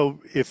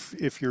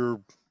if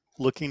you're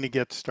looking to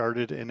get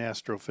started in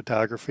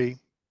astrophotography,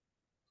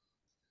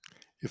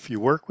 if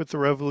you work with the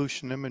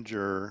Revolution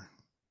Imager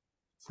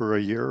for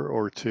a year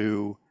or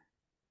two,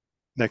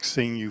 next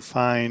thing you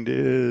find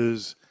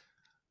is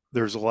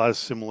there's a lot of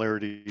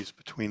similarities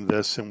between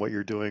this and what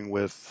you're doing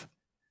with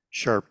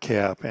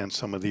SharpCap and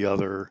some of the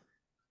other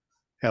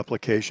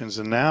applications.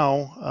 And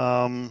now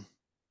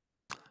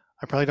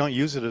I probably don't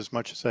use it as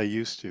much as I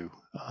used to,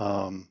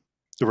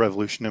 the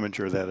Revolution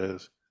Imager, that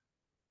is.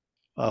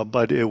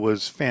 But it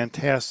was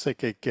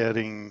fantastic at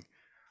getting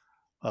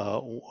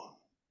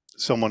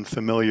someone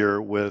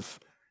familiar with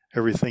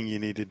everything you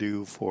need to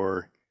do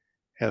for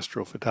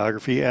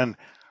astrophotography. And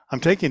I'm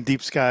taking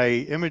deep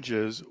sky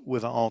images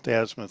with an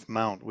alt-azimuth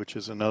mount, which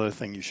is another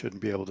thing you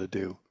shouldn't be able to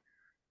do.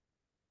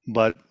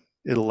 But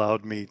it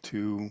allowed me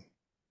to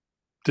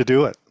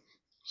do it.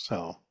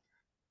 So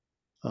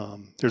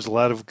there's a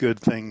lot of good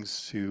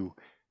things to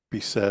be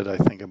said, I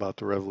think, about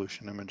the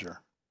Revolution Imager.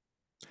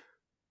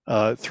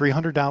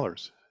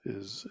 $300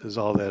 is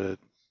all that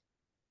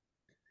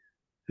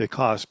it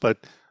costs. But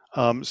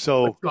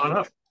so it's gone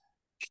up.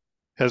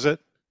 Has it?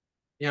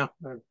 Yeah.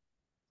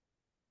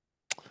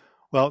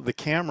 Well, the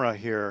camera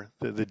here,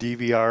 the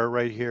DVR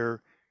right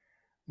here,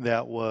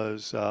 that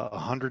was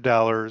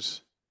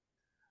 $100.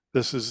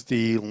 This is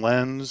the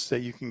lens that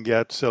you can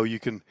get, so you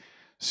can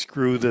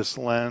screw this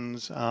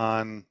lens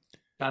on.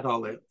 Got all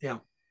that, yeah.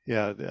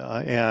 Yeah,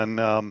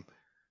 and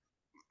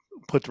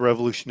put the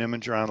Revolution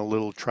Imager on a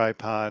little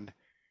tripod,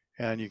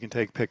 and you can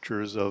take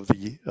pictures of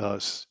the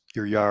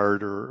your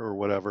yard or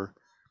whatever.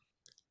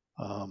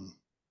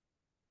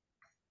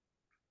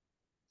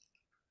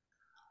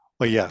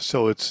 But yeah,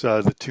 so it's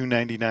the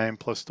 $299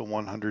 plus the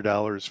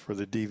 $100 for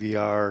the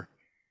DVR,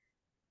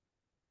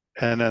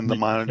 and then the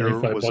monitor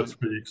was $25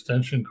 for the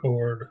extension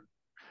cord.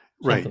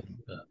 Right. Like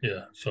that.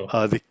 Yeah. So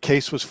the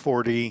case was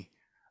 $40.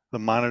 The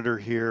monitor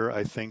here,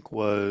 I think,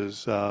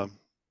 was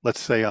let's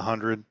say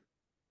 $100.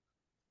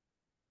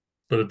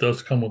 But it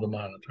does come with a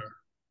monitor.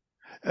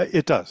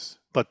 It does,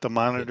 but the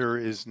monitor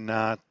is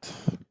not.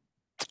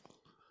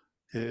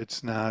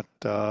 It's not.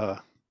 The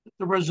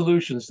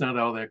resolution's not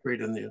all that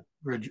great in the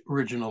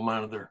original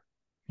monitor.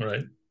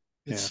 Right.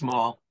 It's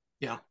small.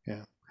 Yeah.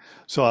 Yeah.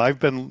 So I've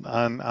been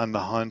on the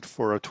hunt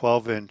for a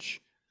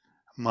 12-inch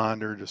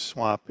monitor to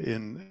swap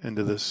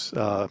into this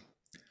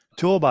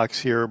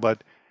toolbox here,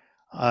 but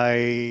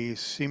I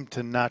seem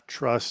to not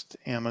trust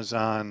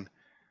Amazon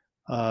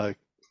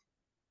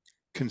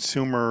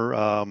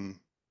consumer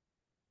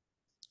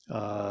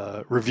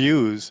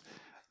reviews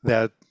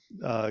that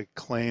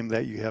claim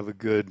that you have a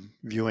good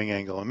viewing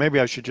angle. And maybe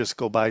I should just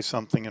go buy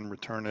something and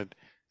return it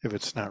if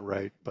it's not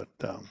right. But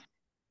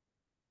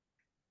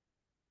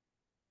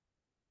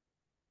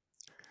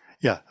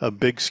yeah, a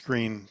big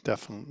screen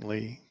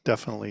definitely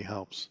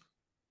helps.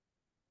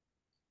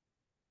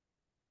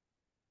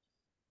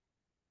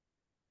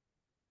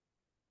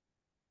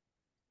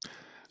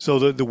 So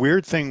the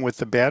weird thing with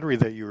the battery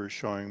that you were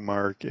showing,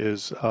 Mark,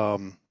 is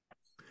you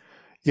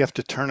have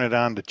to turn it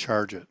on to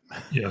charge it.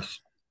 Yes.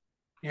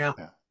 Yeah.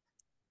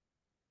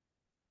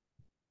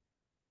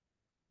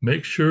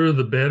 Make sure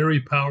the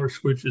battery power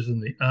switch is in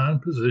the on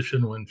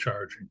position when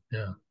charging.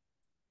 Yeah.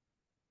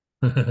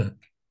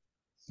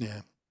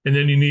 Yeah. And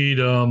then you need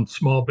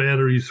small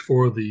batteries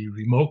for the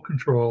remote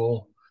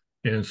control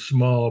and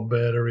small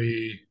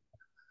battery,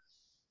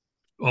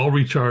 all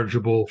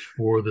rechargeable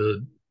for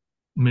the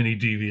mini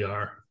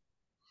DVR.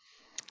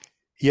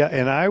 Yeah,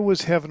 and I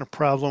was having a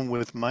problem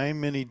with my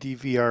mini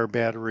DVR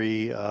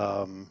battery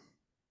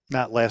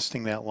not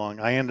lasting that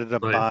long. I ended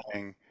up Right.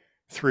 buying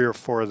 3 or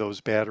 4 of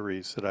those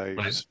batteries that I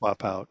Right.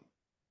 swap out.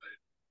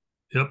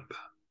 Yep.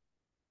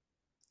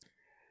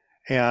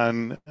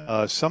 And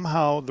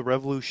somehow the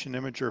Revolution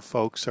Imager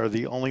folks are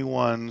the only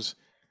ones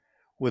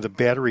with a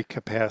battery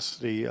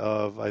capacity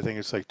of, I think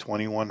it's like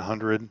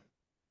 2100,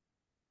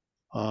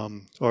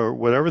 or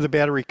whatever the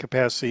battery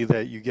capacity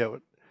that you get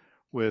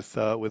with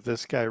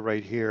this guy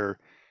right here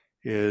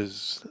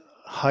is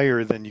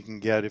higher than you can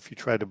get if you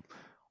try to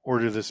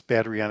order this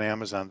battery on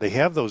Amazon. They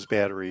have those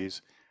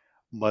batteries,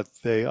 but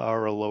they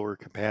are a lower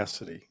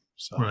capacity.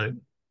 So. Right.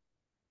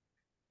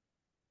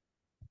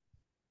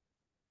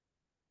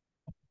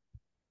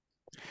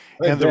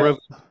 And the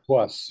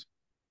Plus.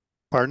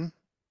 Pardon?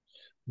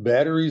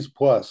 Batteries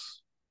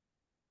Plus.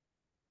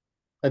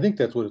 I think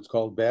that's what it's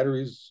called.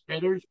 Batteries.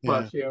 Batteries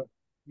Plus, yeah.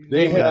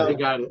 They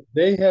got it.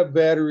 They have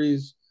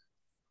batteries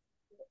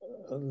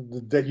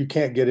that you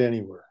can't get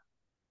anywhere,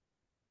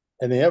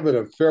 and they have it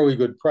at a fairly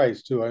good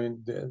price too. I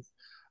mean,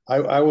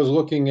 I was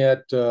looking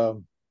at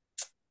those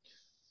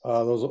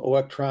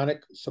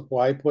electronic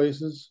supply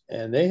places,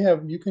 and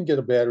you can get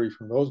a battery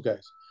from those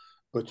guys,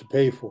 but you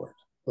pay for it.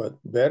 But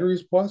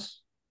Batteries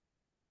Plus,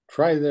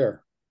 try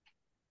there.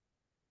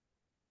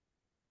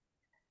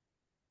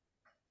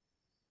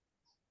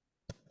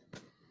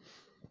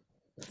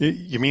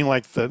 You mean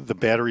like the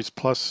batteries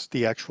plus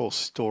the actual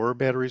store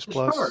batteries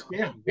plus? Store,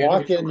 yeah.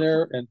 Walk in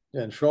there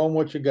and show them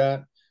what you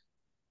got,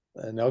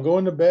 and they'll go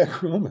in the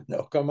back room and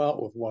they'll come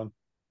out with one.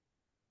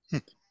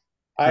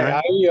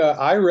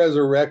 I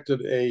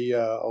resurrected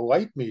a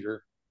light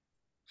meter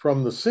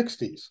from the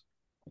 60s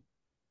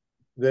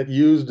that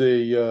used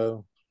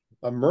a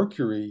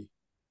mercury,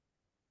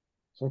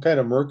 some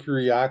kind of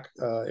mercury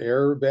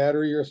air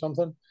battery or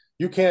something.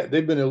 You can't.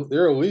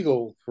 They're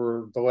illegal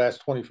for the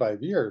last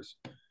 25 years.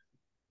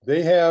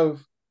 They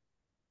have.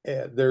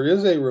 There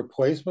is a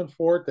replacement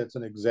for it that's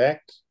an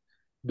exact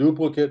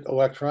duplicate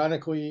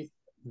electronically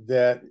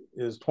that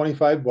is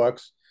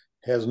 $25,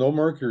 has no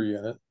mercury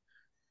in it.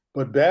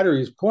 But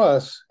Batteries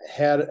Plus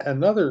had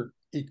another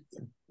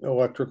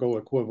electrical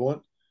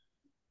equivalent.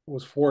 It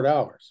was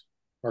 $4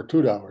 or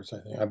 $2,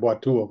 I think. I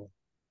bought 2 of them.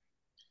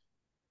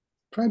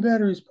 Try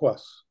Batteries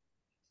Plus,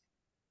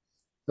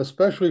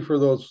 especially for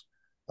those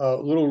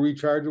little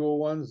rechargeable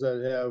ones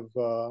that have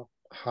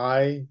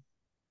high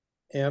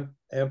amp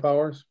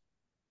hours,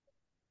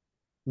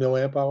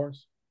 milliamp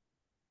hours.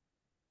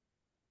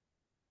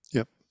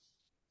 Yep.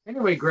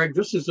 Anyway, Greg,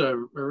 this is a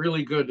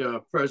really good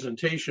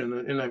presentation,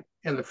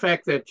 and the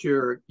fact that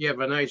you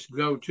have a nice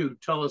go-to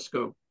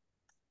telescope,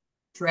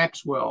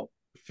 tracks well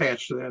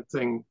attached to that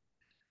thing,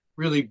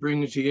 really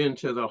brings you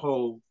into the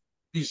whole.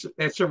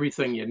 That's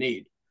everything you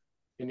need.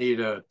 You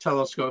need a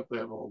telescope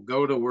that will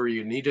go to where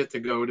you need it to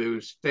go to,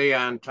 stay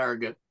on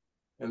target,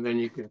 and then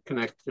you can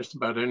connect just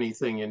about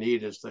anything you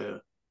need as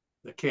the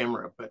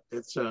camera. But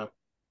it's a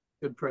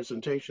good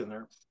presentation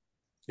there.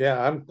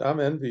 Yeah, I'm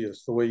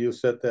envious the way you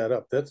set that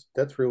up.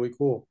 That's really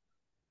cool.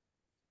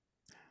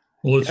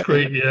 Well, it's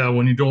great. Yeah,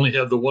 when you only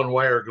have the one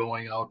wire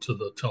going out to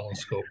the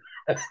telescope.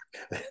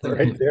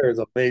 Right there is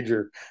a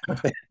major.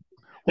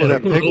 Well,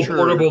 that picture,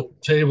 portable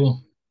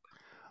table.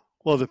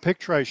 Well, the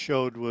picture I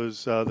showed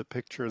was the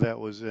picture that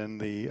was in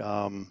the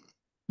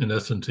in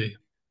S&T.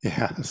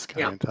 Yeah,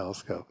 Sky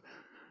telescope.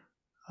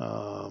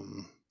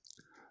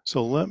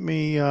 So let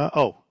me.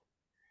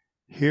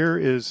 Here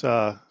is.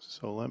 So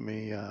let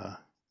me.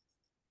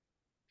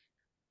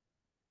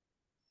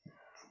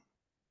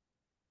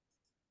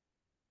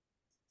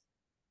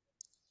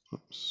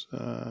 Oops.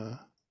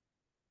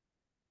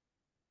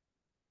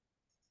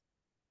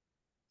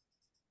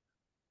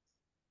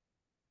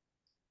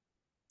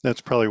 That's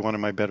probably one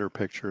of my better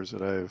pictures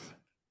that I've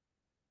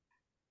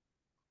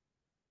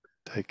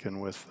taken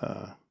with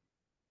the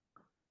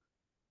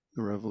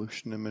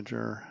Revolution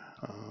Imager.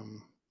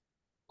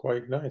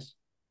 Quite nice.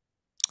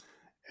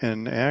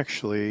 And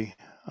actually,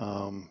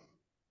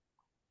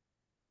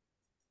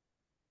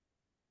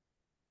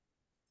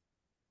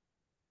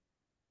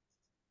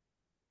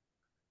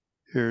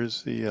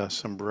 here's the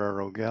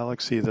Sombrero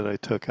Galaxy that I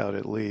took out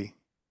at Lee.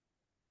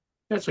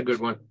 That's a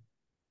good one.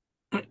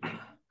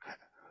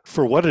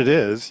 For what it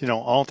is,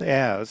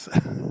 Alt-Az,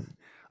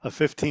 a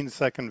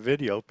 15-second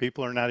video,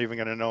 people are not even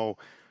going to know.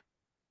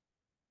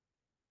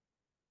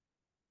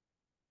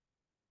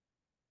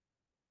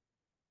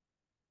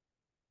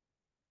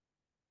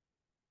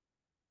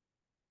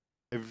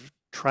 I've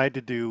tried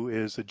to do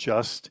is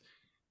adjust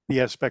the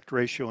aspect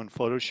ratio in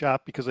Photoshop,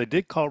 because I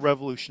did call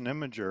Revolution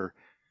Imager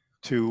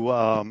to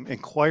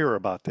inquire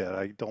about that.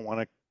 I don't want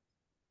to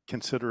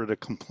consider it a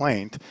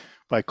complaint,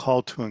 but I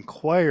called to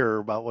inquire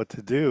about what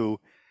to do,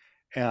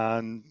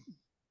 and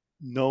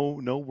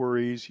no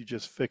worries. You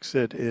just fix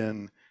it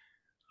in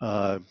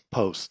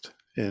post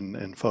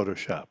in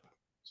Photoshop.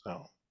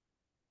 So.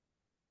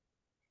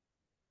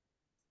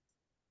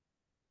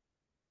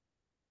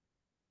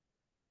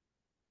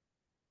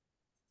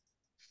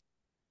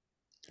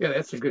 Yeah,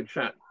 that's a good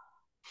shot.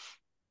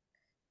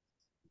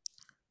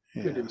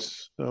 Good Yeah,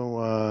 image.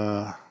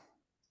 so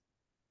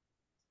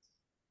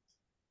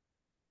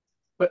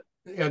But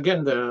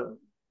again, the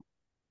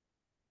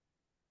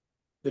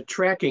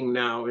tracking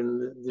now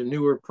in the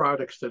newer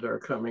products that are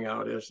coming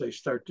out as they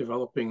start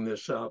developing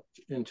this out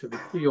into the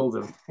field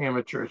of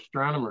amateur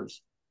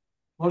astronomers,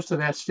 most of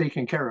that's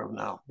taken care of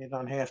now. You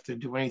don't have to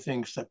do anything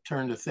except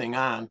turn the thing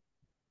on,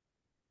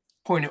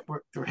 point it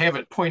or have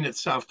it point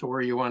itself to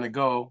where you want to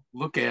go,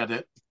 look at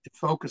it, it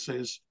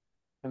focuses,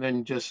 and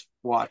then just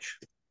watch.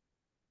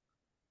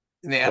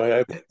 And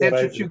that's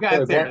what you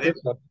got there.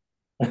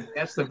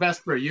 That's the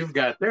Vesper you've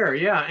got there.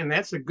 Yeah, and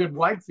that's a good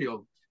wide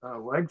field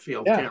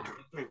Yeah.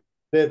 camera.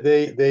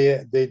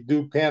 They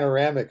do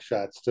panoramic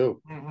shots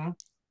too. Mm-hmm.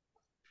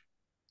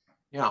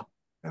 Yeah,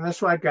 and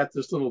that's why I've got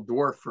this little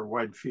dwarf for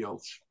wide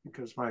fields,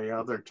 because my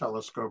other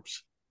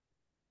telescopes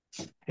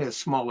has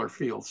smaller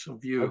fields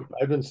of view.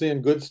 I've been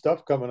seeing good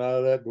stuff coming out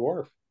of that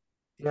dwarf.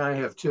 Yeah, I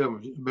have too.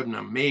 I've been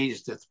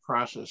amazed at the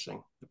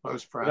processing, the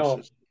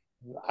post-processing.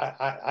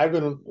 I've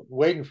been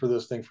waiting for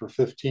this thing for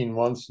 15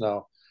 months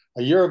now.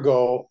 A year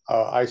ago,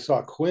 I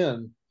saw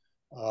Quinn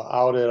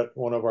out at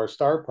one of our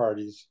star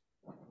parties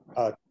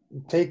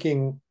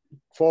taking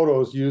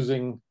photos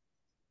using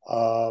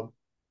a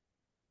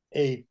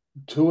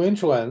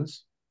 2-inch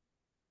lens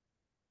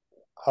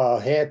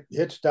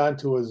hitched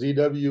onto a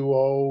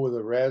ZWO with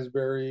a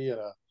raspberry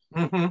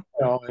and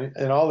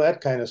and all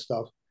that kind of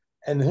stuff.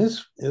 And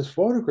his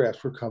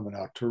photographs were coming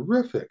out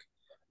terrific.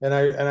 And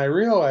I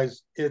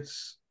realized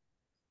it's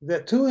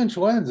that 2-inch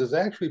lens is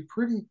actually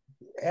pretty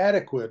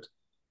adequate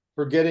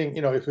for getting,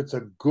 if it's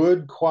a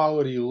good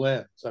quality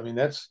lens. I mean,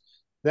 that's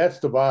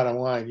the bottom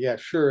line. Yeah,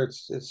 sure,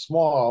 it's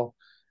small,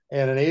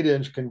 and an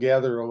 8-inch can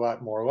gather a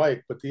lot more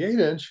light, but the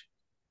 8-inch,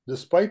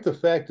 despite the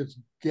fact it's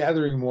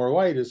gathering more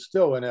light, is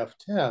still an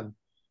f10,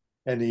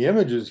 and the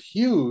image is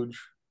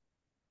huge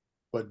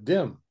but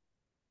dim.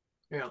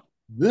 Yeah,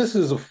 this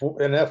is an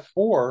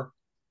f4,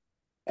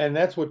 and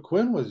that's what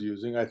Quinn was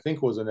using. I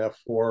think was an f4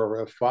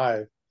 or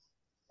f5,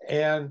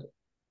 and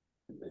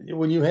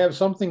when you have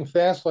something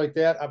fast like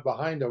that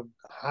behind a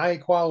high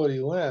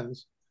quality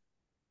lens,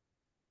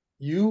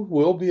 you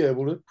will be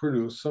able to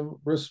produce some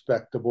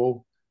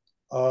respectable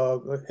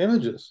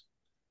images.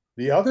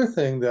 The other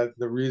thing that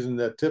the reason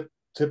that tipped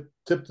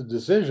the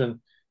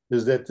decision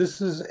is that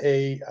this is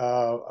a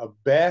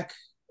back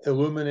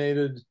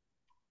illuminated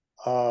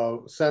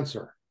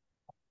sensor.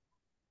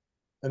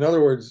 In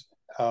other words,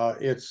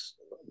 it's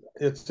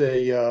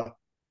a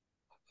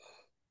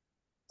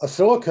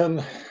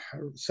silicon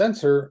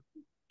sensor,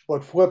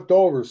 but flipped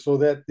over so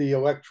that the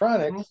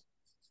electronics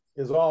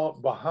is all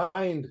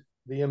behind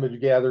the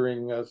image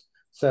gathering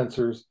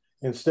sensors,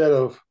 instead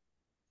of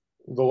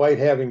the light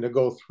having to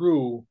go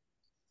through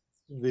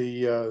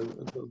the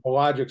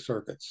logic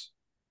circuits.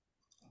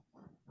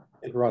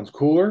 It runs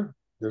cooler.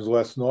 There's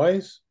less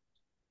noise.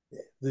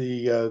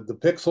 The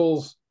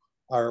pixels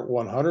are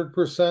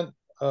 100%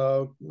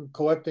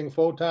 collecting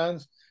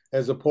photons,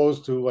 as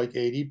opposed to like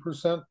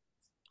 80%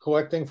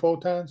 collecting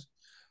photons.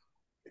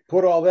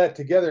 Put all that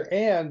together,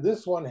 and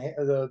this one,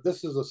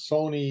 this is a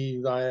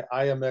Sony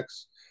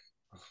IMX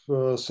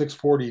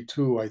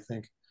 642, I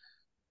think,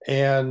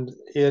 and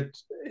it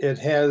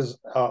has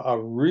a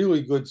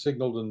really good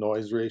signal to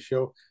noise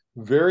ratio,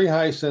 very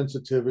high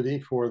sensitivity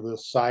for the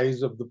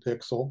size of the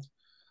pixel.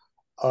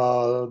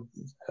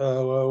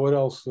 What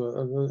else?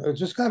 It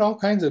just got all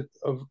kinds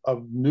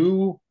of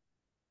new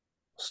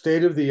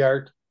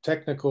state-of-the-art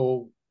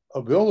technical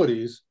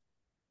abilities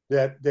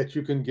that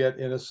you can get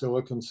in a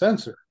silicon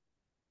sensor.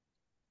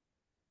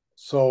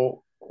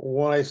 So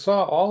when I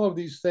saw all of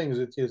these things,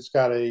 it's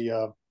got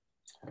a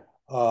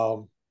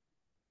oh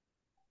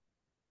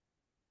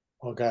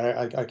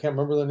God, I can't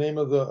remember the name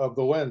of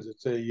the lens.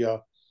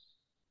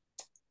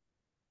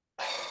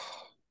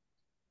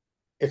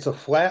 It's a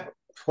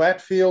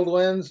flat field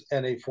lens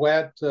and a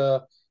flat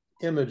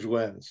image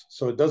lens.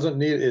 So it doesn't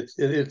need it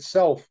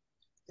itself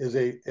is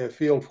a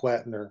field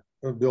flattener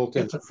built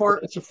in. It's a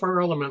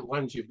 4-element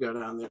lens you've got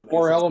on there.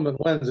 4-element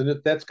lens, and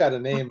that's got a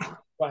name.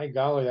 By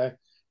golly,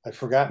 I've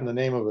forgotten the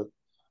name of it.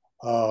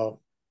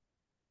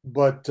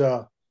 But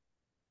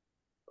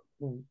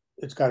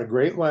it's got a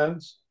great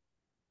lens,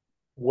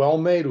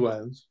 well-made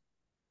lens.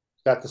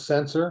 It's got the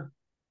sensor.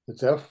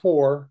 It's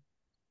f4.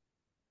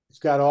 It's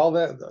got all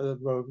that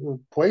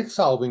plate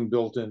solving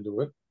built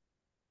into it.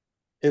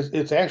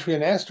 It's actually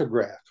an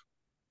astrograph.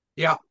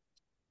 Yeah.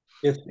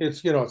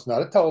 It's it's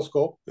not a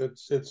telescope.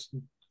 It's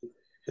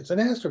an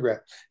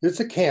astrograph. It's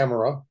a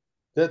camera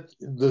that's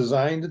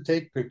designed to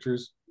take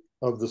pictures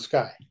of the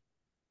sky.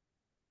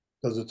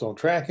 Does its own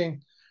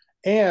tracking.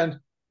 And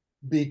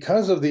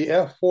because of the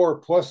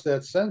F4 plus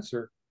that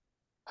sensor,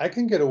 I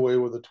can get away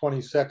with a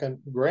 20-second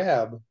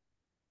grab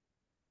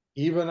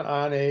even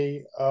on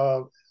a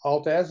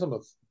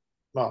alt-azimuth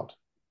mount.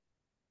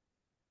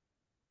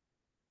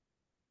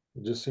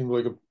 It just seemed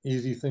like an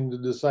easy thing to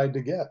decide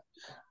to get.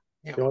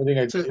 Yeah. The only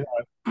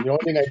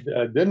thing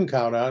I didn't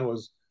count on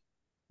was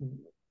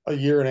a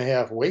 1.5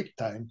 year wait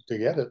time to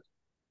get it.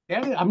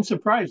 Yeah, I'm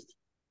surprised.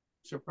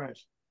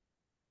 Surprised.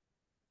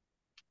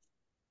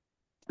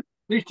 At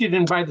least you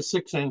didn't buy the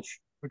 6-inch,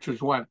 which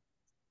was what,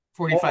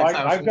 $45,000.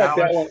 I've got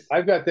that one.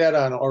 I've got that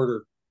on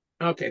order.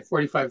 Okay,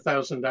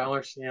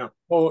 $45,000. Yeah.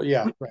 Oh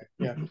yeah, right.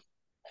 Yeah.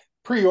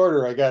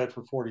 Pre-order, I got it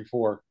for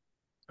 44.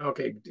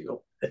 Okay,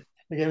 deal.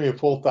 They gave me a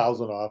full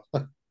 1,000 off.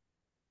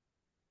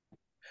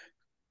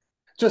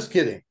 Just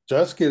kidding.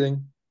 Just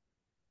kidding.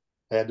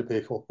 I had to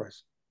pay full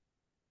price.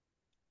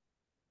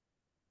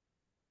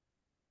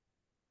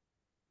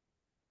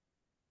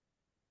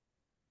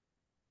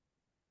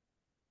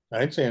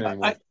 I ain't saying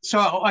anymore. So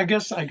I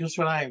guess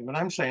what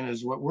I'm saying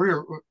is what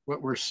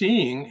we're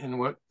seeing and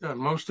what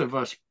most of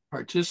us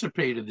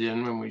participated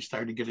in when we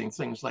started getting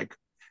things like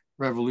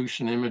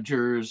Revolution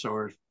Imagers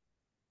or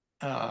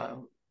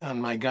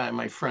and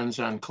my friends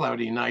on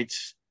Cloudy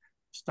Nights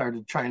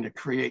started trying to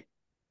create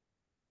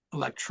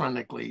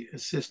electronically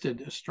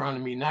assisted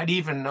astronomy, not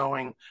even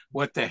knowing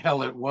what the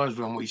hell it was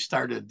when we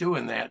started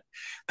doing that.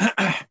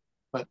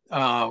 But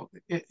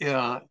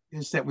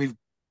is that we've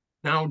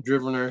now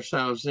driven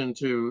ourselves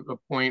into a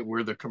point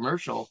where the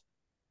commercial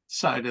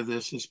side of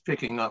this is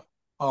picking up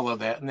all of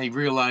that. And they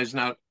realize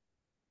now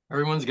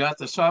everyone's got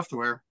the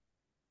software.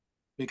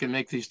 We can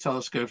make these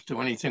telescopes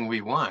do anything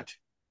we want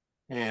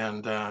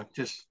and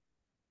just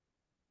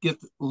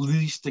get the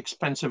least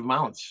expensive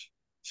mounts.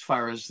 As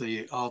far as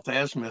the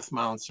alt-azimuth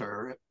mounts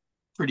are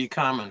pretty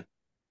common.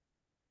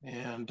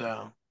 And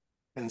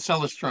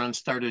Celestron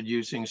started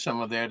using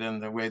some of that in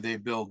the way they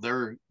build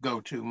their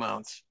go-to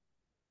mounts.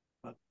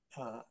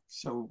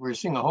 So we're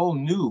seeing a whole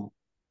new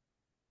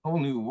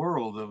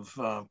world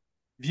of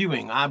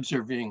viewing,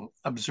 observing,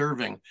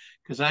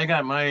 because I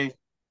got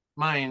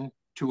mine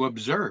to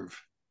observe,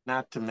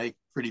 not to make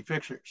pretty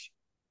pictures.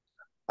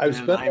 I've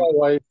spent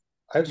my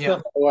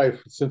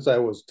life since I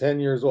was 10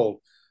 years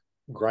old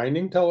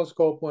grinding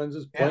telescope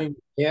lenses, playing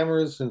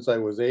cameras since I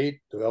was 8,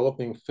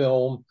 developing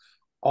film,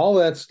 all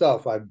that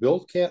stuff. I've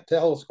built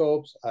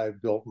telescopes,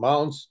 I've built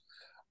mounts,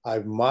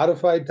 I've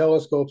modified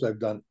telescopes, I've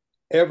done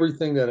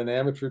everything that an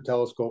amateur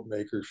telescope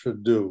maker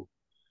should do.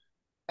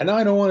 And now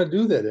I don't want to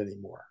do that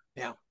anymore.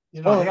 Yeah.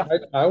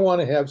 I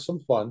want to have some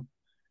fun.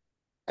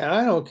 And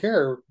I don't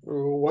care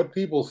what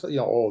people say,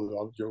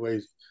 oh, you're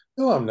lazy.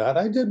 No, I'm not.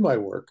 I did my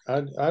work.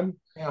 I'm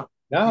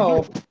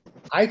now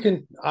I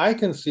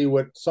can see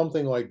what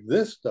something like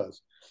this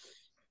does.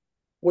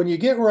 When you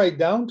get right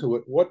down to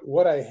it,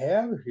 what I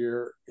have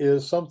here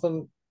is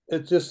something,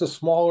 it's just a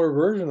smaller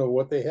version of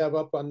what they have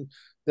up on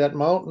that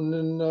mountain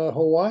in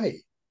Hawaii.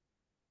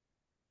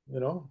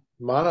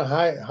 Mauna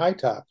High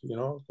Top,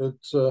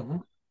 it's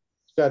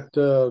got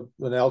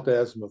an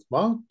alt-azimuth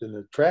mount and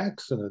it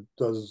tracks and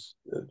it's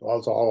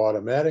all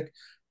automatic.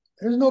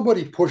 There's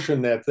nobody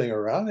pushing that thing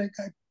around. That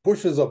guy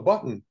pushes a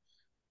button.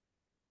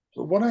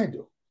 So what I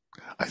do.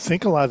 I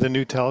think a lot of the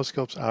new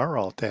telescopes are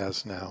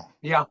alt-az now.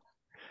 Yeah.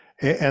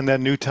 And that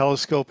new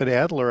telescope at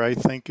Adler, I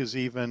think, is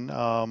even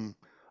a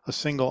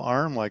single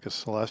arm like a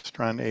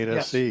Celestron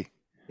 8SE.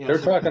 Yes. They're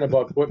talking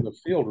about putting a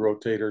field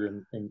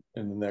rotator in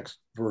the next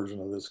version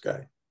of this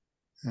guy.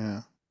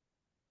 Yeah.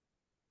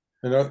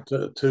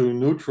 To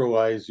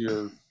neutralize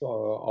your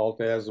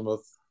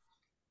alt-azimuth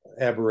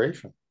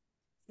aberration.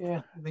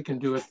 Yeah, they can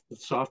do it with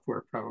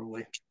software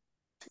probably.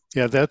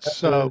 Yeah,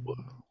 that's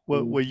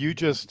what you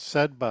just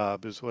said,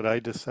 Bob, is what I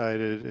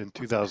decided in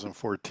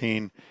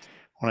 2014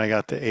 when I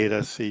got the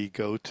 8SE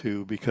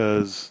go-to,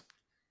 because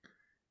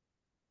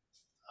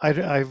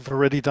I've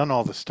already done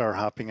all the star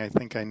hopping I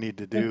think I need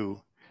to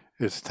do.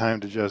 It's time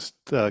to just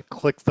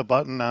click the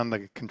button on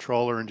the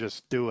controller and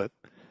just do it.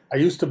 I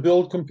used to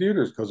build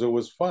computers because it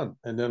was fun.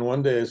 And then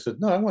one day I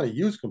said, no, I want to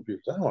use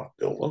computers. I don't want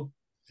to build them.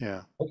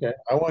 Yeah. Okay.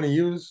 I want to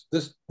use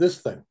this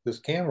thing, this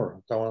camera.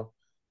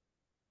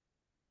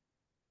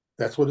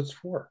 That's what it's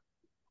for.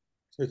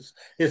 It's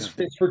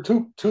for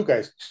two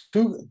guys,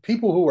 two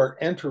people who are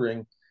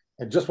entering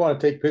and just want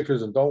to take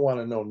pictures and don't want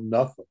to know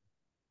nothing.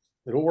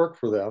 It'll work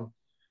for them.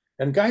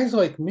 And guys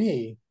like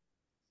me,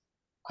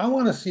 I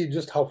want to see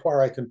just how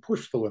far I can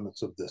push the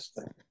limits of this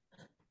thing.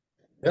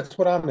 That's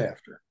what I'm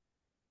after.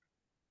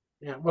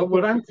 Yeah, well,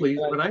 what I'm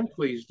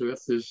pleased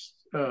with is,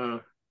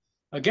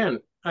 again,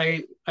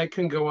 I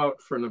can go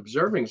out for an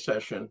observing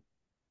session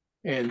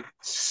and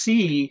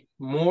see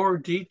more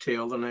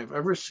detail than I've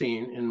ever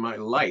seen in my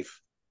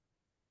life,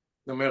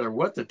 no matter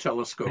what the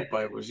telescope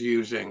I was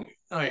using.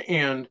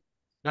 And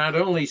not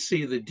only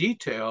see the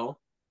detail,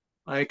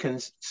 I can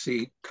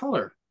see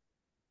color,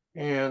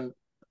 and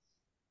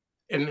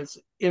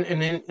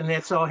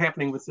that's all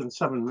happening within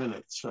 7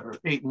 minutes or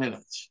 8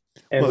 minutes.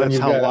 And when you've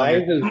got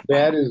eyes as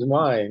bad as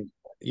mine,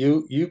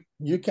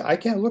 I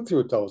can't look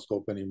through a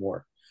telescope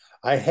anymore.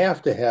 I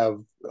have to have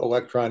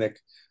electronic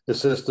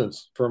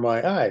assistance for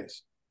my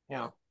eyes.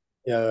 Yeah.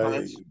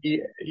 Uh,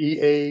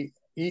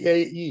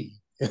 EAE.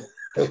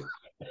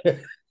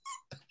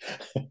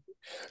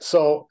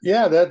 So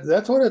yeah,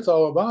 that's what it's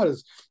all about.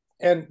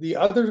 And the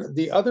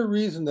other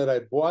reason that I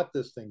bought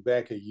this thing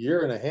back a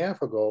year and a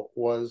half ago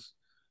was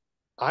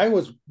I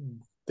was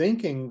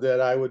thinking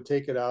that I would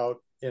take it out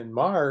in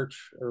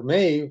March or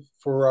May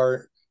for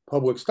our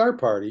public star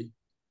party,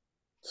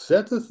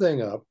 set the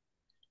thing up.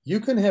 You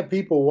can have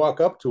people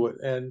walk up to it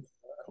and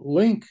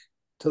link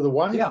to the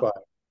Wi-Fi,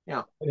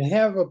 yeah, and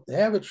have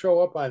it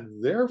show up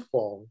on their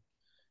phone,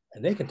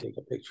 and they can take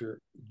a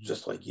picture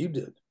just like you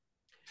did.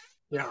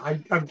 Yeah,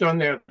 I've done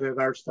that at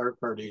our star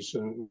parties,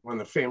 and when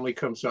the family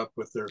comes up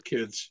with their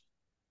kids,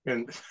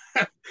 and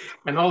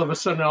and all of a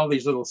sudden, all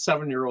these little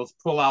 7-year-olds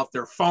pull out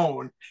their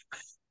phone,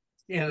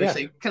 and they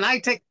say, "Can I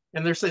take?"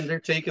 And they're saying they're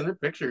taking their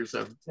pictures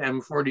of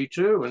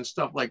M42 and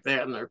stuff like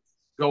that, and they're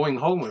going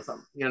home with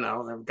them.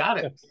 They've got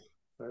it.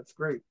 That's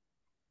great.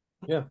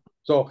 Yeah.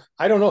 So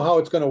I don't know how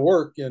it's going to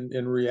work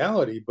in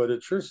reality, but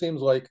it sure seems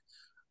like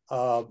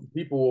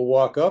people will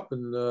walk up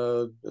and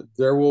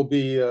there will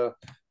be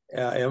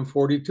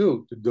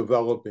M42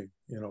 developing,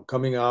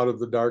 coming out of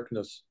the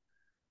darkness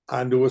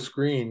onto a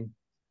screen.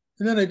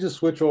 And then I just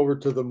switch over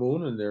to the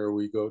moon, and there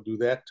we go, do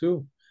that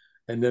too.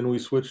 And then we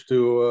switch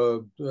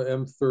to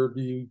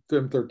M30,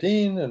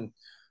 M13, and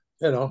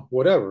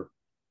whatever's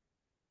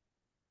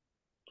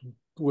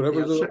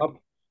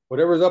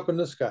up in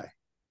the sky.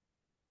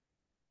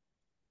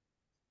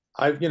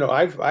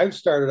 I've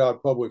started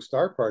out public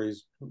star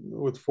parties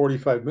with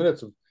 45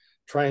 minutes of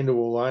trying to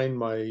align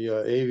my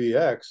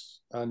AVX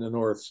on the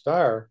North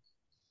Star,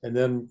 and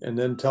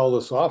then tell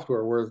the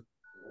software where,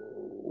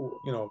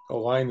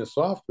 align the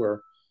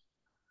software,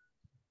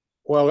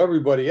 while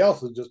everybody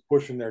else is just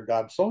pushing their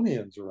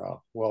Dobsonians around.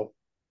 Well,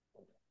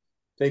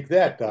 take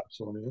that,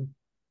 Dobsonian.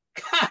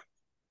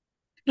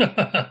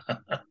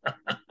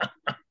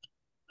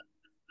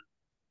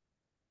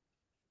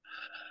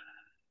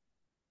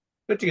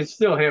 But you can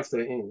still have to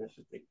aim.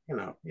 You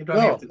don't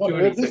have to do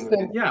anything. This you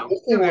thing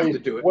don't have weighs to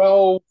do it.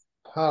 12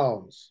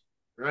 pounds.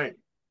 Right.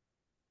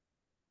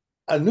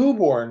 A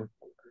newborn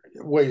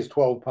weighs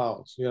 12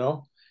 pounds.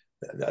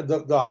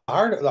 The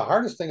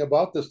hardest thing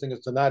about this thing is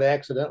to not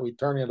accidentally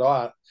turning it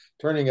on,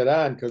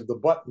 because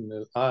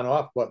the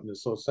on-off button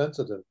is so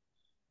sensitive.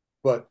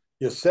 But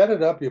you set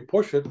it up, you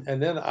push it,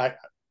 and then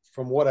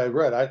from what I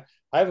read, I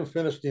haven't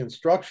finished the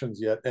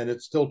instructions yet, and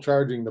it's still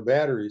charging the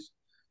batteries.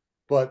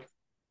 But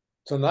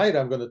tonight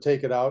I'm going to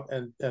take it out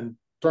and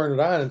turn it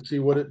on and see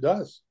what it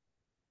does.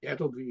 Yeah,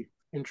 it'll be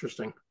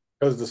interesting.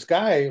 Because the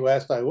sky,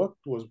 last I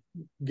looked, was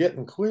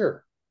getting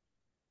clear.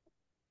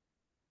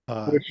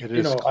 Which, it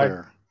is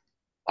clear.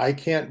 I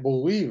can't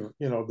believe,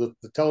 the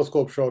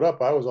telescope showed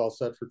up. I was all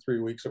set for 3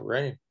 weeks of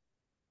rain.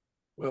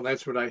 Well,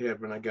 that's what I had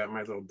when I got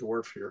my little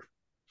dwarf here.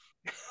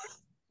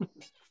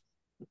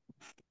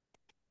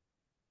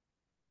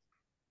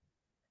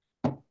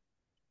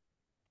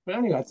 But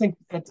anyway, I think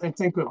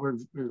that we're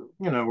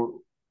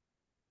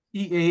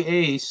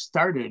EAA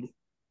started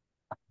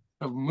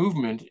a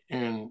movement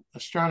in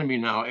astronomy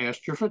now.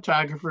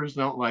 Astrophotographers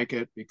don't like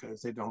it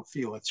because they don't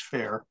feel it's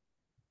fair.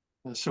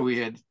 And so we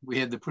had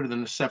to put it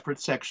in a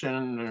separate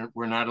section.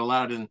 We're not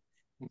allowed in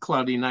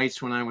cloudy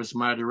nights. When I was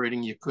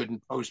moderating, you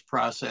couldn't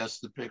post-process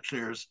the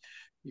pictures,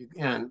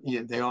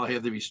 they all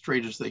had to be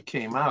straight as they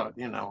came out.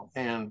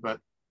 But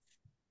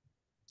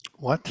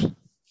what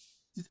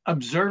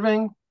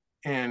observing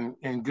and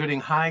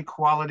getting high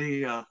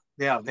quality,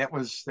 that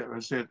was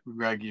it,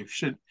 Greg.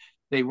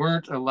 They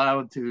weren't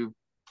allowed to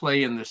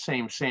play in the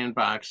same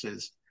sandbox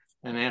as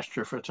an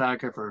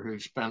astrophotographer who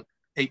spent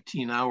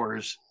 18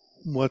 hours.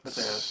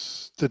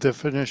 What's the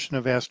definition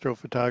of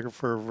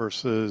astrophotographer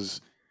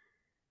versus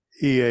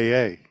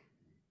EAA?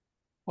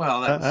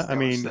 Well,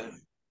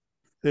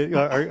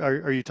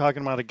 are you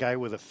talking about a guy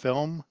with a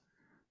film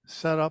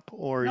setup,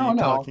 or are you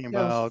talking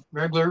about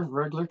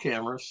regular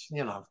cameras?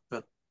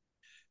 But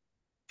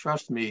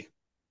trust me,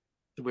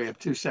 we have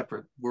two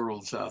separate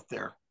worlds out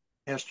there.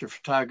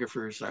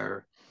 Astrophotographers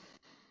are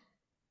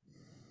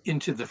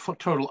into the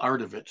total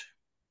art of it.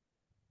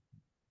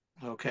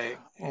 Okay.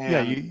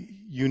 And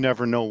you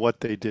never know what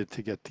they did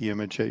to get the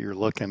image that you're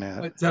looking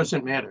at. It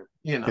doesn't matter,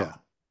 Yeah.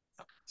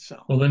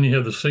 So. Well, then you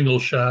have the single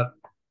shot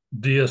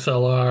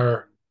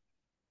DSLR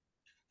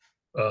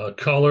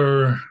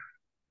color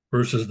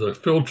versus the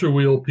filter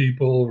wheel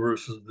people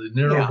versus the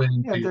narrow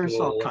band people. There's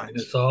all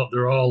kinds.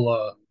 They're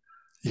all.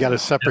 You got a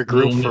separate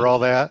group for all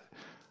that?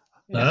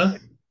 Huh?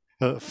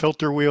 A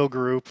filter wheel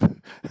group.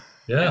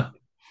 Yeah.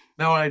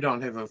 No, I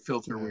don't have a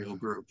filter wheel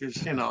group.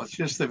 It's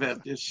just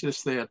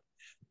that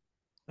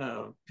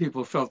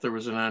people felt there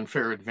was an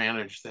unfair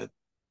advantage that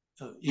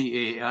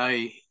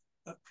EAA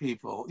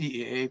people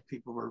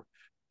were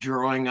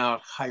drawing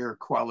out higher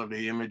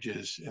quality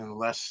images in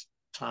less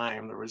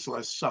time. There was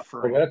less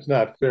suffering. Well, that's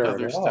not fair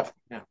other at all. Stuff.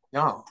 Yeah.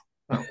 No.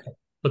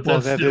 But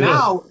that is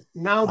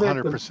now that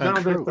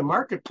 100% true. the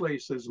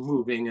marketplace is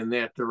moving in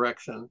that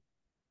direction,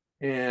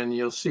 And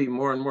you'll see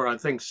more and more. I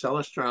think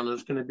Celestron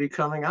is going to be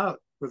coming out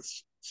with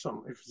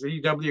some. If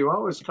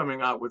ZWO is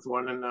coming out with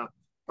one in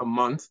a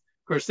month,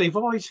 of course, they've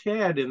always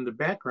had in the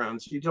background.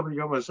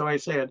 ZWO has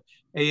always had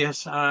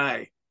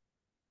ASI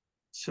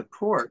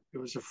support. It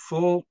was a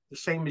full, the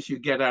same as you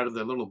get out of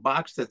the little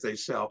box that they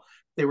sell.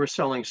 They were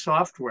selling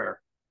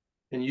software,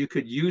 and you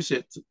could use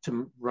it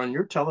to run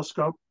your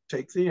telescope,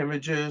 take the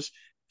images,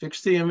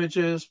 fix the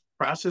images,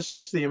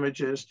 process the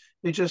images.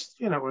 It just,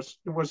 you know, it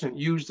wasn't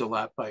used a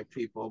lot by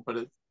people,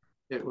 but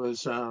it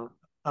was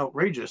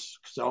outrageous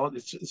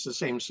because it's the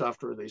same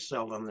software they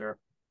sell on their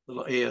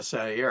little ASI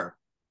Air.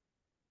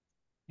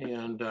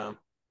 And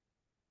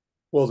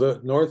well,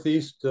 the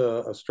Northeast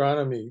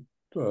Astronomy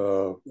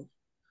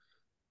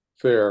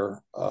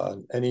Fair,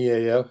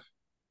 NEAF,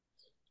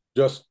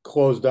 just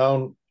closed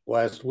down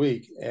last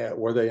week,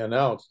 where they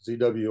announced,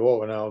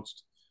 ZWO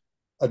announced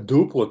a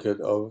duplicate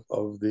of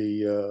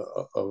the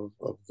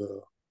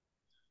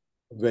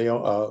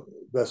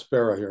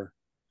Vespera here.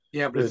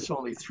 yeah, but it's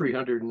only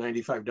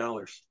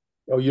 $395.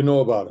 Oh, you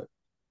know about it?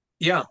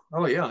 Yeah.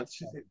 Oh, yeah.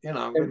 It's, you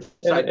know,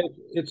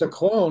 it's a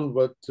clone,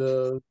 but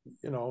you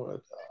know,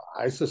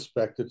 I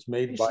suspect it's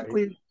made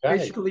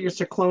basically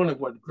it's a clone of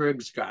what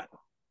Grig's got.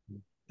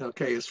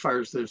 Okay, as far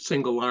as the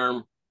single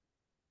arm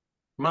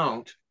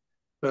mount,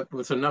 but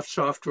with enough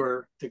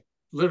software to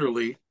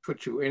literally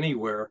put you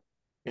anywhere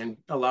and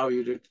allow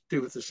you to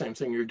do the same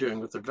thing you're doing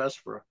with the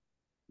Vespera.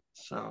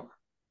 So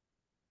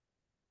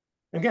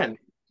again,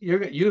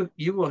 you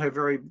will have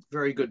very,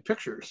 very good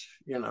pictures,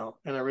 you know,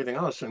 and everything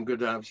else, and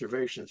good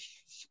observations.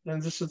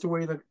 And this is the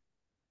way that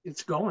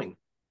it's going.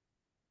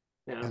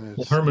 Yeah.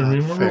 Well, Herman,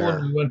 remember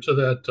when we went to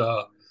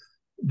that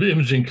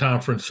imaging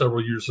conference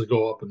several years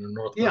ago up in the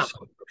northwest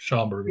side of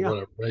Schaumburg or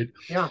whatever, right?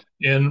 Yeah.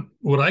 And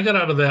what I got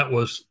out of that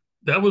was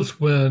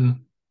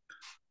when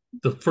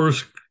the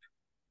first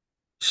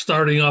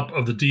starting up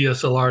of the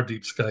DSLR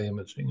deep sky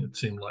imaging, it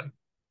seemed like.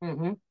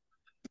 Mm-hmm.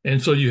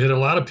 And so you had a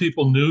lot of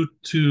people new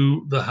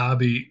to the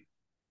hobby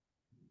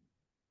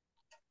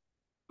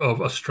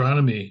of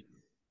astronomy,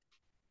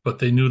 but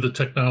they knew the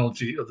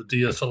technology of the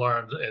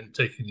DSLR and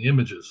taking the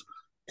images.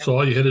 So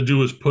all you had to do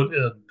was put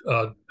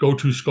a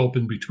go-to scope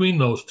in between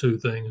those two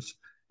things,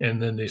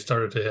 and then they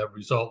started to have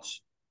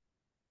results.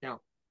 Yeah,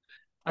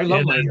 I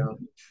love my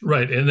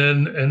right, and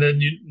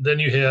then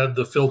you had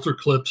the filter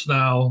clips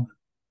now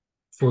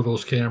for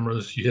those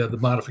cameras. You had the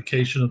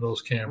modification of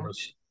those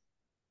cameras.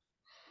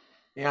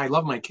 Yeah, I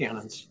love my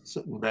Canons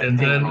sitting back.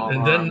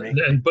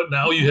 But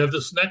now you have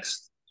this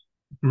next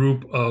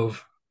group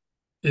of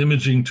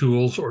imaging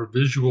tools or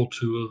visual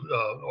tools,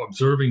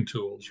 observing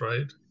tools,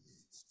 right?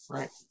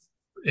 Right.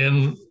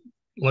 And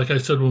like I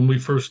said when we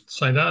first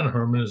signed on,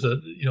 Herman, is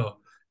that, you know,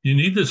 you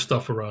need this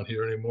stuff around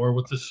here anymore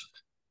with this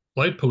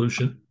light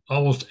pollution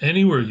almost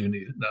anywhere you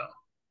need it now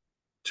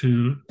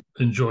to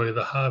enjoy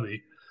the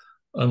hobby,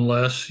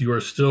 unless you are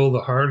still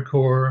the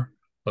hardcore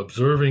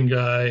observing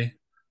guy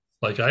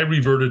like I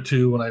reverted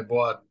to when I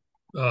bought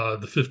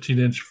the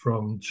 15-inch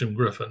from Jim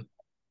Griffin,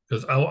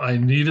 because I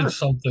needed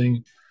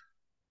something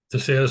to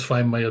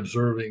satisfy my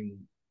observing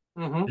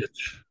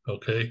itch,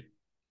 okay?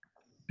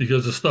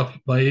 Because the stuff,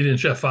 my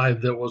 8-inch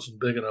F5, that wasn't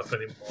big enough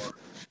anymore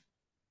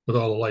with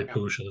all the light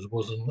pollution. It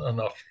wasn't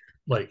enough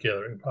light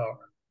gathering power.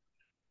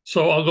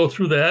 So I'll go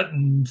through that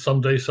and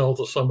someday sell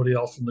to somebody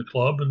else in the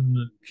club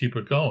and keep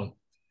it going.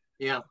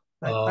 Yeah.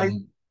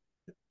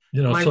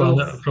 You know, so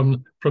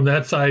from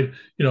that side,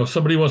 you know, if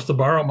somebody wants to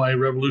borrow my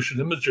Revolution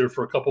Imager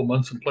for a couple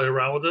months and play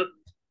around with it,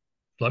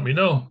 let me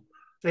know.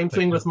 Same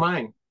thing with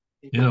mine.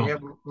 You can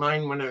have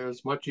mine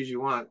as much as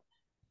you want.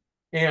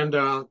 And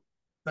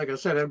like I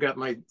said, I've got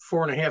my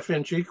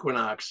 4.5-inch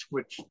Equinox,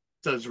 which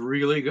does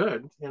really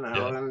good, you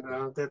know,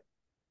 and that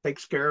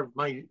takes care of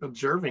my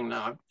observing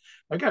now.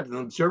 I got an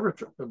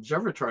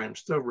observatory. I'm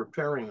still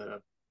repairing the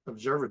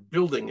observatory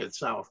building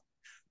itself,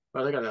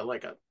 but I got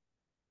a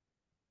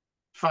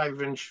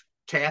 5-inch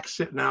tack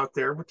sitting out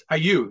there, which I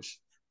use.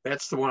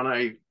 That's the one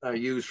I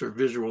use for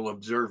visual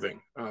observing.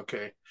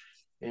 Okay.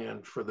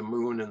 And for the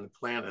moon and the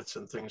planets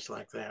and things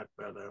like that.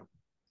 But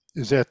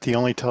is that the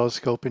only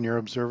telescope in your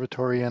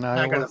observatory in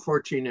Iowa? I got a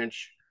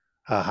 14-inch.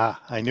 Aha,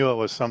 I knew it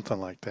was something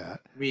like that.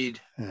 Mead.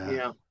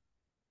 Yeah.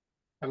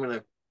 I'm going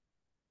to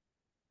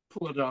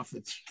pull it off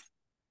its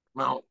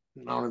mount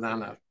and mount it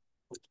on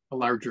a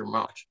larger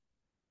mount.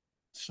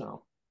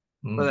 So,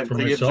 but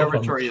the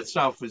observatory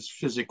itself is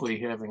physically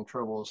having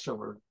trouble.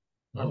 So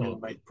I mean,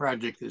 my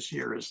project this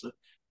year is to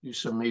do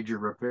some major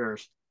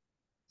repairs.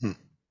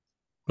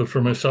 But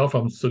for myself,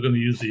 I'm still going to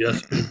use the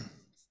SP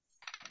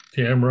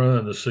camera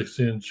and the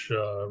 6-inch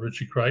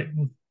Ritchie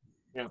Crichton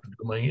for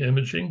doing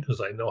imaging because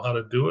I know how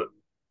to do it,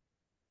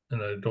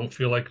 and I don't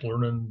feel like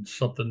learning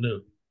something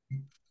new.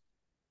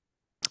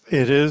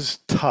 It is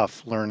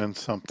tough learning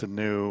something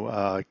new.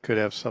 It could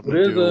have something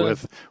to do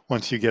with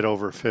once you get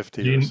over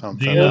 50 or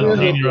something.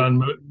 Dean, you're on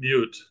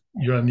mute.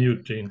 You're on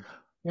mute, Dean.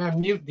 Yeah, I'm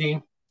mute,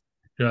 Dean.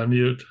 You're on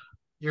mute.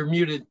 You're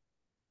muted.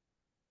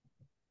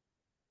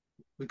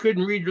 We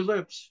couldn't read your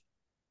lips.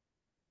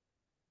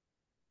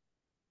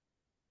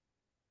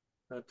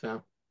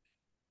 But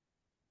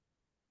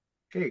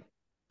Okay.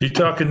 You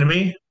talking to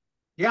me?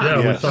 Yeah, Yeah,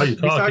 we Yes. saw you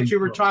we thought talking. you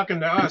were talking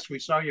to us. We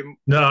saw you.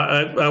 No,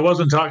 I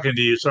wasn't talking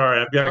to you. Sorry,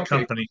 I've got Okay.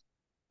 company.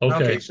 Okay.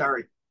 Okay,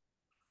 sorry.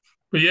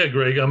 But yeah,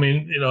 Greg, I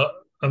mean,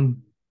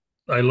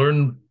 I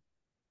learned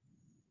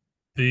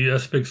the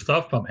SPIC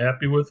stuff. I'm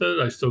happy with it.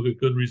 I still get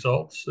good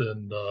results.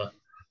 And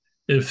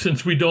if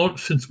since we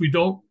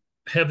don't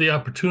have the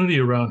opportunity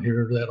around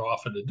here that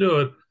often to do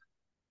it,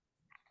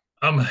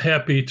 I'm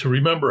happy to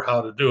remember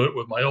how to do it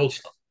with my old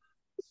stuff.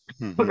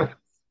 Mhm.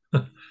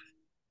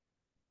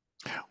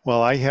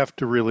 Well, I have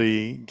to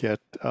really get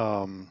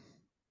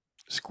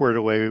squared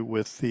away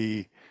with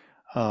the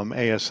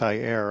ASI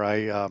Air.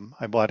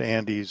 I bought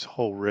Andy's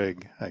whole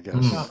rig, I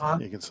guess Uh-huh.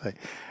 you can say,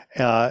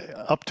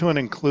 up to and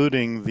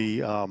including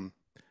the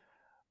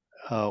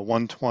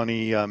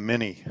 120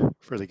 mini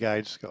for the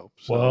guide scope.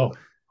 So, Wow.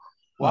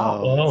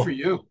 Wow, good Wow. for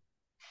you.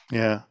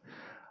 yeah.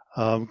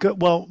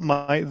 Good. Well,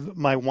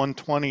 my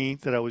 120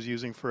 that I was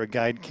using for a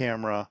guide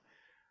camera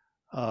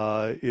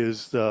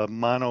is the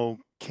mono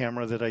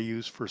camera that I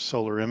use for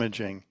solar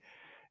imaging,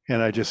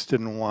 and I just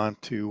didn't want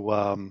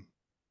to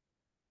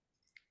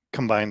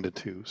combine the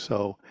two.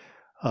 So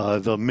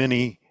the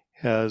mini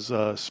has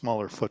a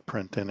smaller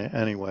footprint in it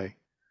anyway.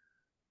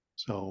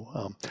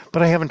 So,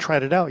 but I haven't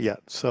tried it out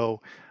yet.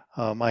 So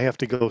I have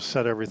to go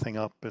set everything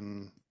up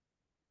and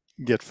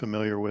get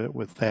familiar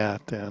with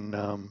that.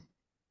 And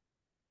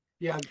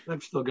Yeah,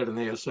 I've still got an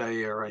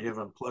ASI Air. I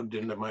haven't plugged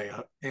into my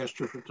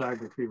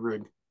astrophotography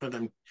rig, but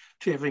I'm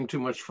having too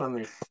much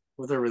fun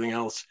with everything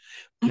else.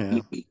 yeah,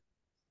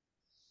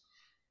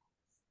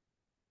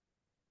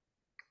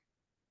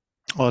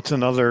 well, it's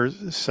another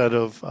set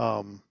of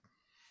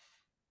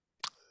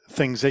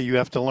things that you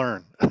have to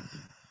learn.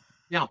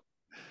 Yeah.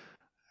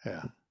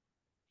 Yeah.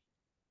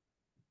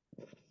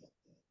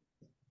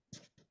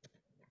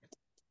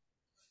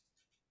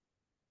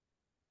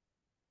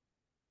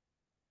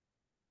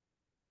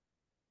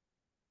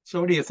 So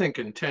what do you think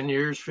in 10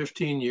 years,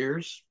 15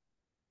 years?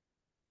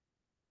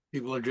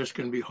 People are just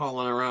going to be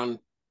hauling around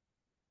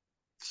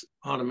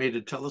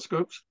automated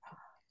telescopes?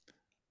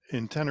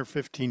 In 10 or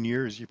 15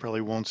 years, you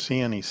probably won't see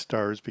any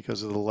stars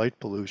because of the light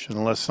pollution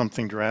unless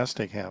something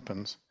drastic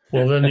happens.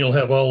 Well, then you'll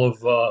have all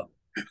of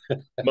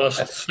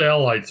Musk's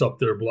satellites up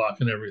there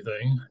blocking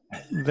everything.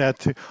 That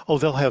too. Oh,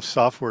 they'll have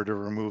software to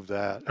remove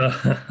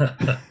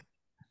that.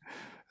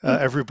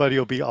 Everybody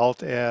will be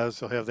alt as.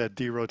 They'll have that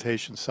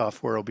derotation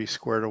software will be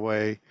squared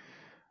away.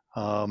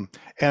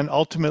 And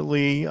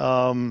ultimately,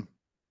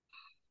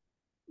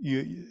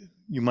 you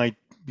might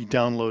be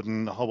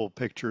downloading the Hubble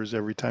pictures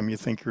every time you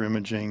think you're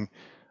imaging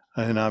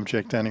an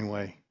object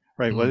anyway,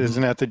 right? Well,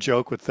 isn't that the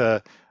joke with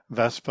the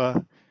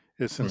Vespa?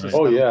 Is since it's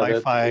Right. Oh not yeah,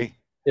 Wi-Fi,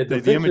 the the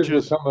pictures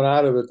images, were coming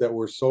out of it that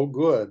were so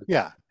good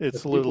yeah,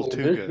 it's that a little people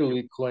too good.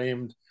 initially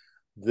claimed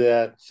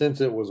that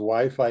since it was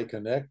Wi-Fi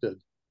connected,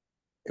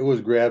 it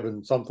was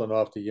grabbing something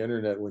off the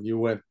internet when you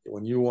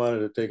wanted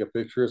to take a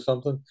picture of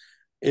something,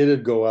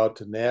 it'd go out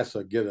to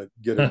NASA, get a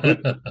good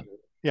picture,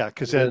 Yeah,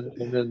 because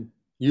and then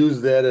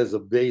use that as a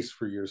base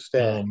for your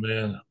stack. Oh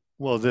man.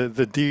 well,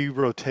 the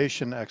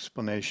derotation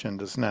explanation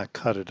does not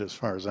cut it as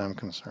far as I'm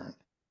concerned.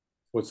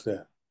 What's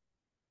that?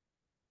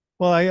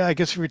 Well, I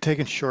guess if you're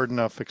taking short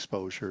enough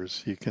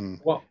exposures, you can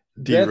Well,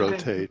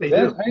 derotate. They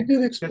do. I did That's what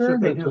they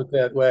experiments do. with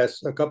that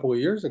a couple of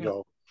years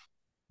ago,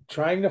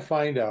 trying to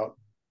find out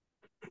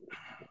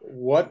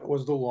what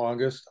was the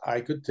longest I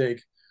could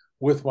take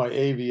with my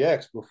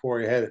AVX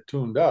before I had it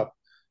tuned up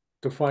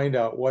to find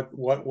out what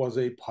was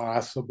a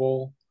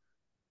possible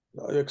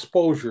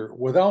exposure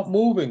without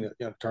moving it.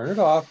 Turn it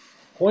off,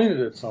 point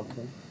it at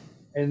something,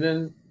 and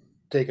then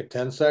take a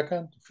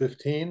 10-second,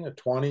 15, a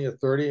 20, a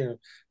 30, and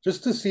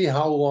just to see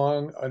how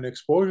long an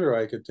exposure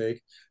I could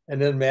take,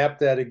 and then map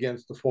that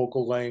against the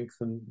focal length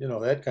and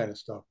that kind of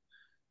stuff.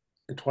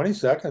 And 20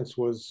 seconds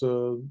was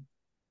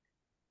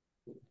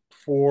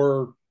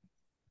for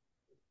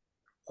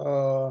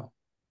 20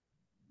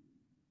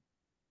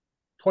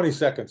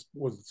 seconds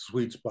was the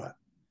sweet spot.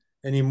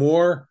 Any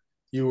more,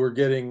 you were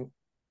getting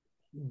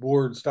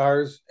blurred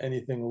stars.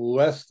 Anything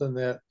less than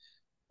that,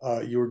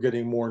 you were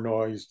getting more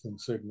noise than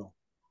signal.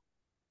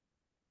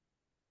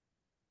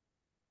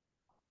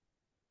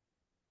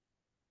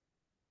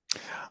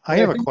 I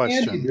have a think Andy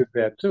question. did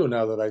that too.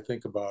 Now that I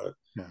think about it,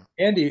 Yeah.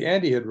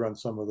 Andy had run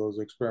some of those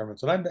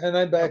experiments, and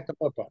I backed him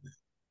up on it.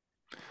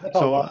 That's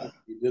how So long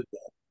he did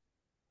that.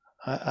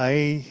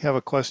 I have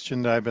a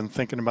question that I've been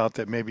thinking about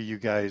that maybe you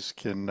guys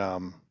can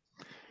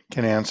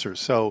answer.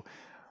 So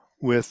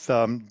with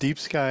deep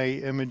sky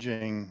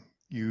imaging,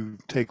 you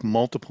take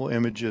multiple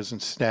images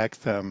and stack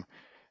them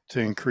to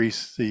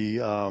increase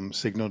the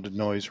signal to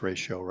noise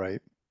ratio,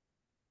 right?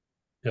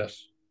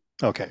 Yes.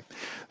 Okay.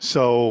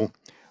 So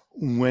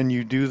when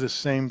you do the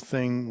same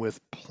thing with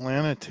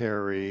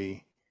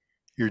planetary,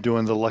 you're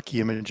doing the lucky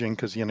imaging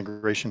because the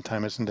integration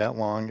time isn't that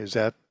long. Is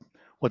that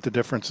what the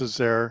difference is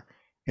there?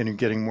 And you're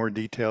getting more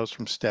details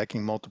from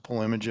stacking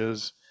multiple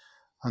images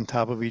on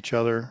top of each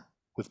other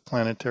with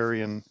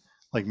planetary and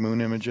like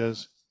moon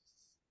images?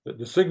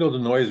 The signal to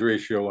noise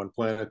ratio on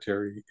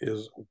planetary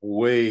is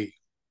way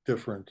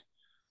different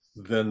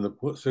than the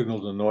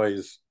signal to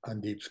noise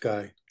on deep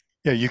sky.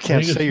 Yeah, you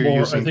can't say you're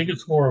using. I think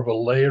it's more of a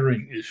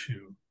layering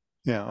issue.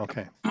 Yeah,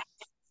 okay.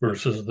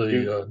 Versus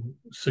the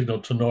signal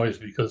to noise,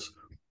 because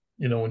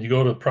when you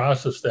go to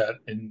process that,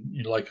 and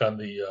like on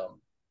the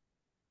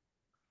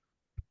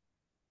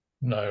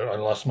no, I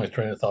lost my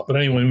train of thought. But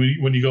anyway,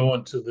 when you go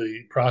into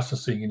the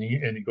processing and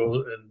you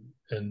go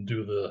and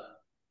do the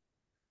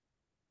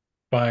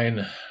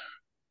fine.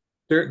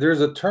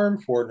 There's a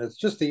term for it, and it's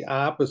just the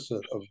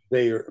opposite of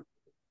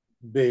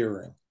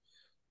bayering.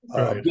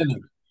 Right.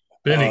 Binning.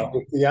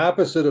 Binning. The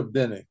opposite of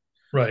binning.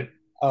 Right.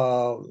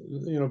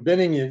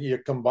 Binning, you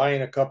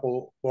combine a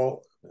couple.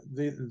 Well,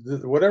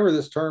 whatever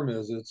this term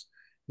is, it's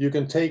you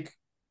can take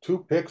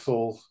 2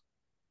 pixels,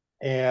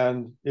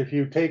 and if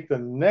you take the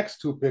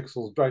next 2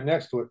 pixels right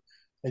next to it,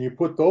 and you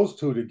put those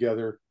two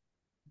together,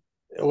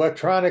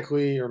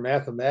 electronically or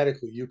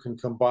mathematically, you can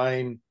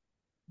combine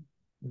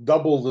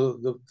double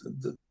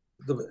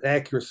the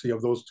accuracy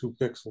of those 2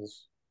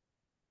 pixels.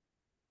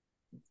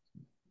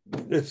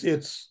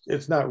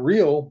 It's not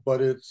real,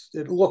 but it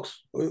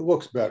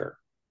looks better.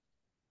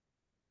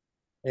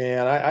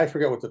 And I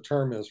forget what the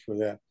term is for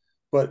that,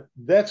 but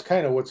that's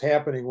kind of what's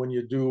happening when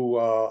you do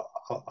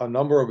a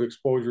number of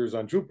exposures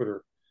on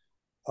Jupiter.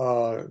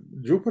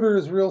 Jupiter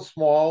is real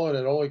small, and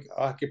it only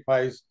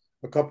occupies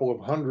a couple of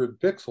 100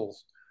 pixels.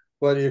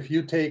 But if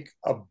you take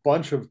a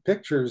bunch of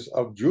pictures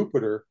of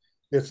Jupiter,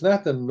 it's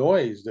not the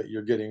noise that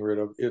you're getting rid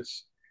of.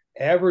 It's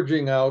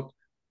averaging out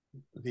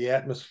the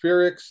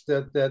atmospherics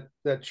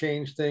that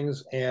change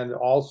things, and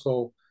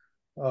also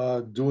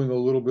doing a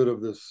little bit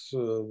of this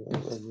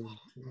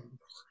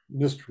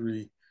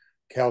mystery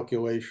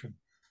calculation,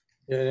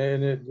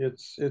 and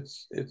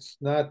it's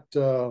not.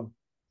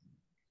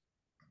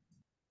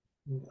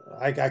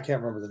 I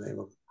can't remember the name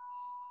of it.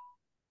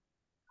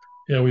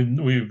 Yeah,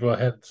 we've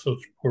had such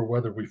poor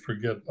weather, we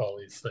forget all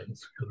these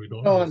things because we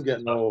don't. No, I'm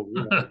getting old.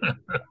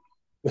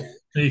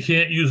 You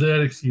can't use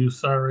that excuse.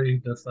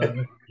 Sorry, that's not an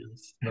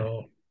excuse.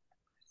 No.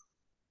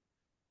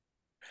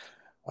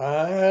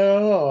 I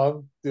don't know.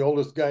 I'm the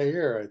oldest guy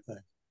here, I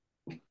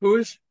think. Who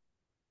is?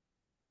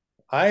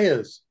 I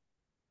is.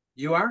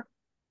 You are?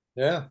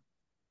 Yeah.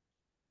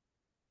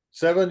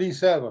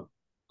 77.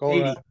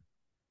 Going 80. on.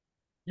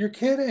 You're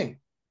kidding.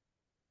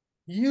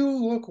 You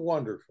look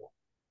wonderful.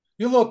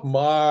 You look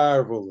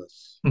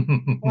marvelous.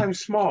 Well, I'm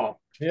small.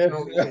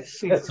 Yes.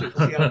 See how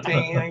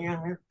tiny I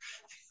am here?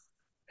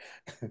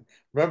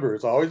 Remember,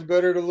 it's always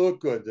better to look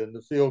good than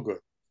to feel good.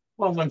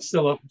 Well, I'm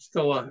still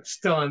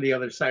on the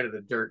other side of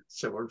the dirt,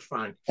 so we're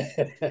fine.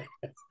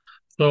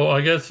 So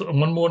I guess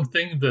one more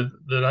thing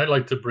that I'd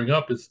like to bring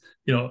up is,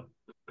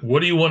 what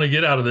do you want to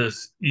get out of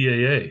this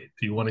EAA?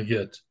 Do you want to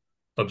get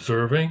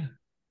observing?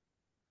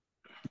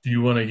 Do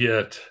you want to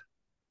get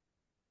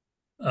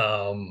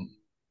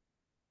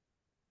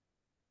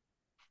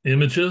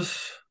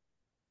images?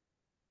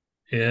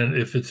 And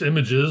if it's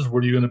images,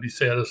 what are you going to be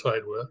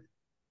satisfied with?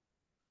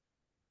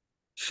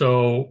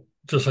 So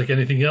just like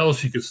anything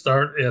else, you could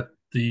start at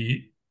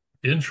the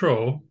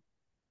intro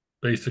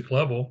basic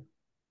level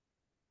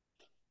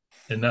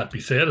and not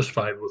be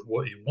satisfied with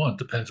what you want.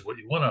 Depends what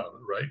you want out of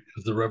it, right?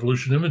 Because the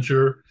Revolution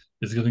Imager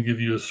is going to give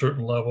you a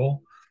certain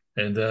level,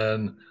 and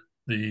then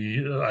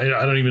I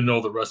don't even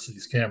know the rest of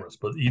these cameras,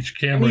 but each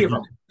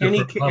camera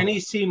any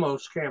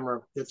CMOS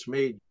camera that's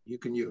made you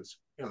can use,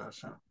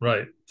 so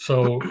right.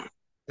 So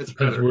it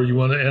depends where you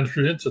want to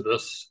enter into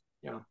this.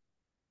 Yeah.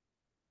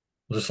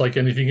 Just like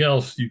anything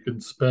else, you can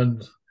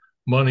spend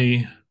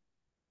money,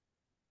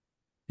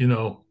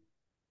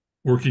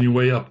 working your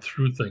way up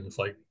through things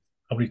like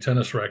how many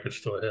tennis rackets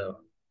do I have?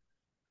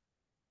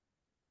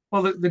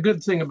 Well, the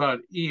good thing about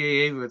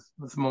EAA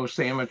with most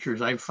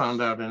amateurs, I've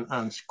found out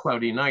on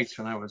cloudy nights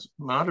when I was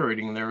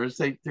moderating there, is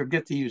they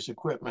get to use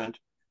equipment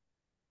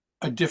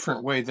a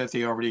different way that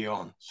they already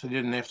own. So they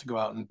didn't have to go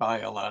out and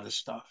buy a lot of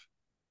stuff.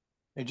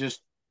 They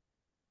just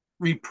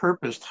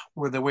repurposed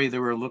the way they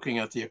were looking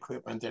at the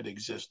equipment that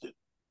existed,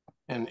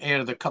 and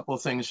added a couple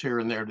of things here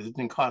and there that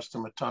didn't cost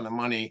them a ton of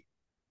money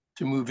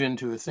to move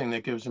into a thing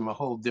that gives them a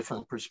whole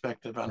different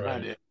perspective on how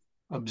to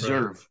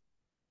observe.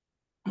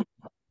 Right.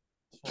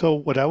 So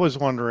what I was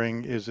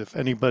wondering is if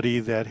anybody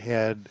that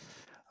had,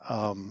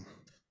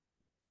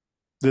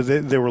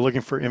 they were looking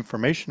for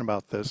information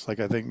about this, like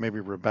I think maybe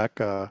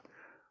Rebecca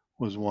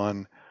was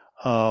one.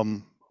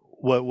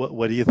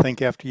 What do you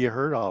think after you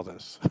heard all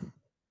this?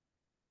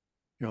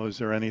 Is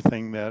there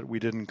anything that we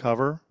didn't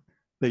cover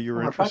that you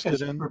were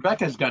interested in?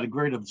 Rebecca's got a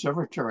great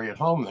observatory at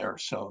home there,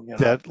 so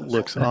that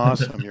looks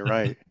awesome. You're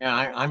right.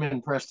 Yeah, I'm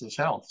impressed as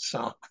hell.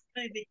 So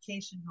my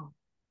vacation home.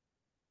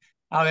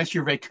 Oh, that's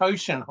your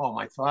vacation home.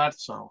 I thought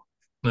so.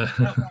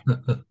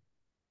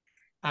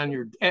 On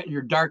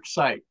your dark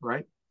site,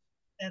 right?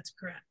 That's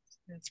correct.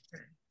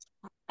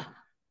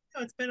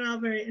 Oh, it's been all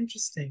very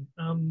interesting.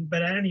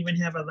 But I don't even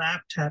have a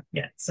laptop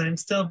yet, so I'm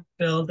still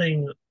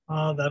building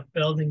all the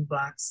building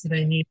blocks that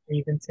I need to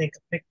even take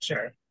a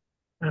picture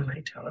on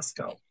my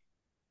telescope.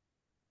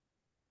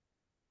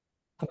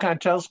 What kind of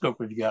telescope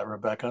have you got,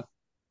 Rebecca?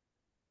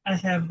 I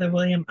have the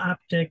William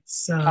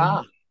Optics.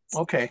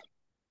 Okay.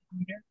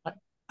 meter.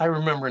 I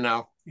remember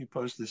now. You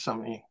posted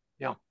something.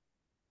 Yeah,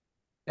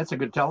 that's a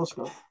good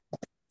telescope.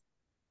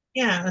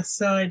 Yeah,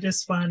 so I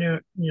just want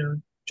to,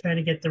 try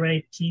to get the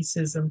right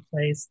pieces in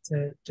place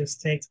to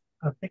just take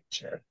a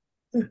picture.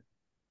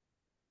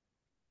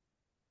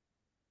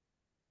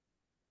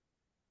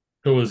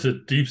 So is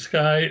it deep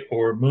sky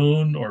or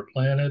moon or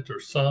planet or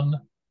sun?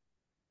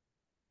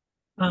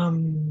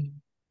 All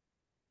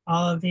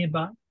of the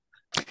above.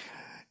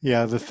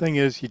 Yeah, the thing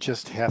is, you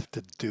just have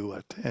to do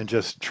it and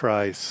just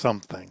try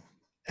something,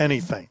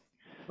 anything,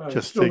 You're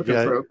just still to looking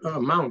get. for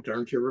a mount,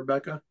 aren't you,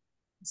 Rebecca?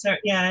 So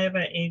yeah, I have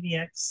an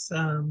AVX.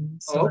 Oh,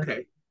 So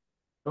okay.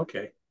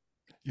 Okay.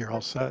 You're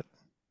all set.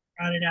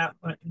 I brought it out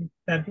in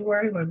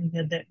February when we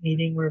had that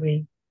meeting where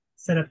we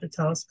set up the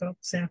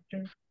telescopes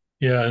after.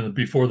 Yeah, and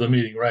before the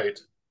meeting, right?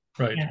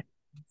 Right. Yeah.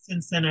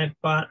 Since then, I've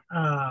bought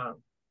a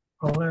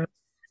polar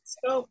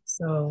scope,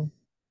 so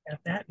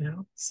got that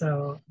now.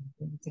 So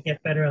to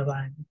get better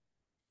alignment.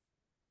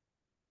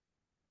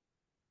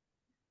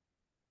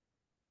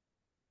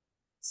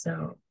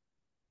 So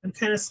I'm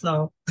kind of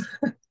slow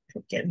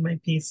getting my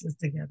pieces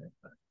together.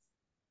 But.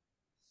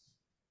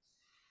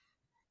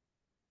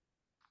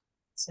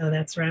 So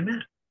that's where I'm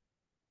at.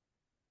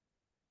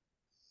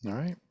 All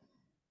right.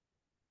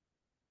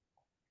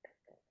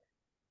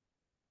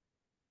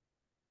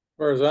 As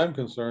far as I'm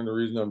concerned, the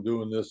reason I'm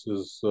doing this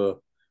is I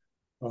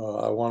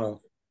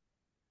want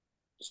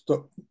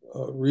to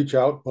reach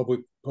out,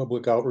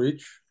 public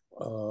outreach,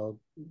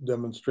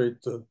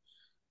 demonstrate the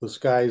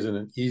skies in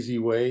an easy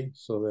way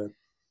so that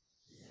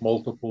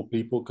multiple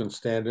people can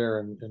stand there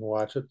and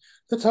watch it.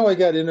 That's how I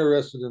got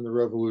interested in the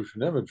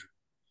revolution imagery.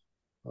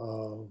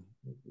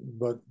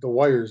 But the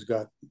wires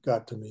got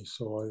to me,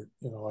 so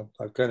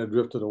I've kind of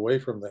drifted away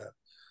from that.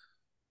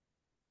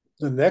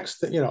 The next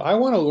thing, I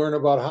want to learn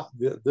about how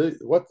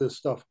what this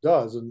stuff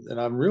does, and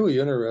I'm really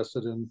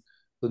interested in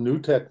the new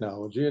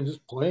technology and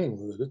just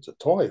playing with it. It's a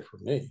toy for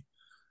me.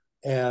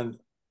 And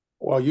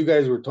while you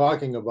guys were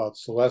talking about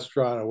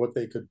Celestron and what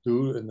they could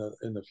do in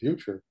the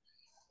future,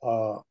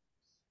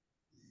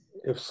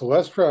 if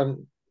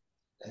Celestron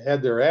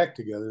had their act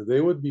together,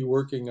 they would be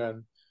working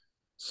on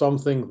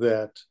something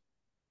that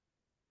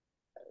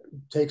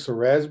takes a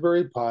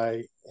Raspberry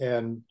Pi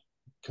and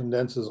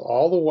condenses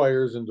all the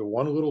wires into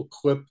one little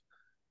clip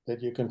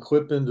that you can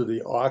clip into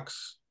the aux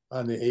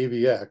on the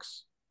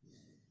AVX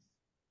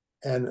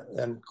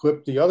and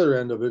clip the other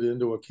end of it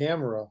into a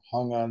camera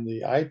hung on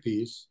the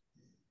eyepiece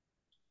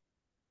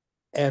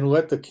and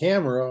let the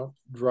camera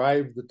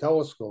drive the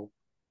telescope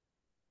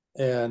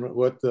and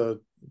let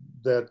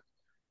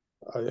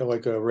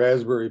like a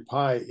Raspberry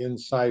Pi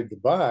inside the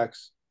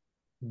box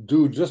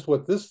do just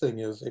what this thing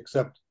is,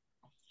 except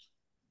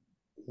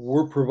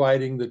we're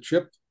providing the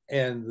chip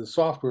and the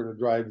software to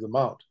drive the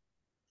mount.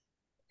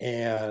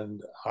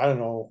 And I don't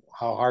know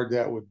how hard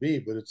that would be,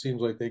 but it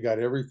seems like they got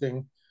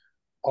everything.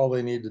 All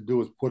they need to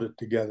do is put it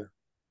together.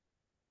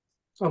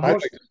 Well, I'd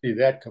like to see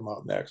that come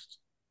out next.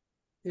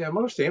 Yeah,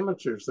 most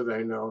amateurs that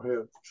I know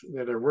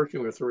that are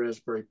working with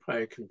Raspberry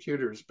Pi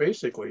computers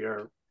basically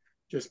are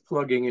just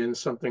plugging in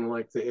something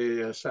like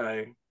the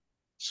ASI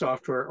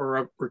software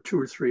or two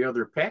or three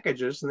other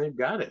packages, and they've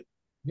got it.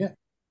 Yeah,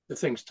 the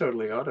thing's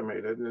totally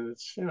automated, and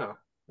it's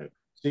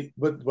see,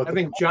 but I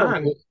think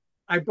John,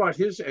 I bought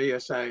his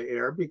ASI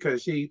Air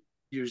because he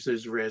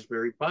uses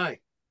Raspberry Pi.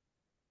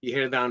 He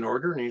had it on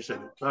order, and he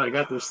said, oh, "I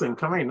got this thing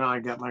coming now. I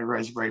got my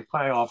Raspberry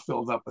Pi all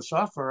filled up with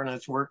software, and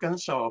it's working.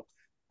 So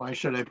why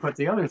should I put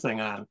the other thing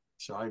on?"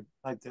 So I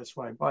that's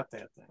why I bought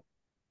that thing.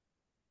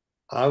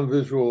 I'm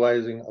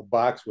visualizing a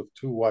box with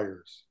two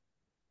wires.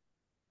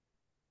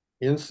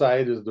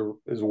 Inside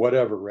is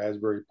whatever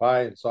Raspberry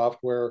Pi and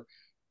software,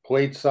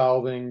 plate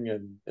solving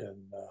and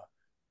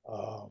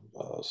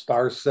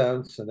star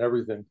sense and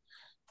everything,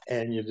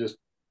 and you just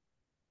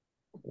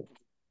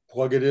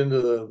plug it into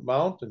the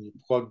mount and you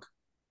plug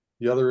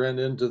the other end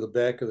into the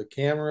back of the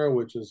camera,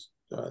 which is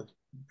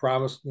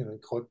promised.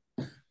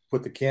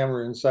 Put the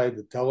camera inside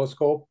the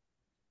telescope,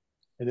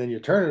 and then you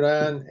turn it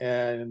on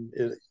and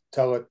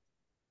tell it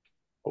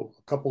a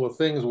couple of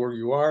things where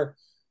you are,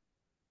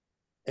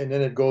 and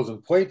then it goes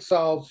and plate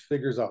solves,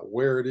 figures out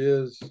where it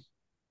is,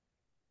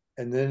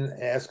 and then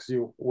asks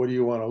you, what do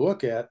you want to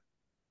look at?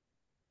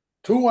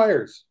 Two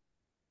wires,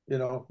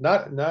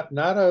 not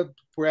a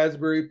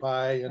Raspberry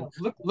Pi. And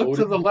look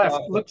to the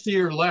left, look to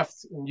your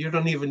left, and you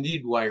don't even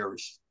need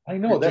wires. I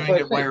know, that's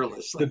doing what it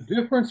wirelessly. The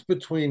difference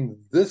between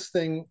this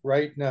thing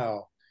right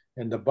now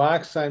and the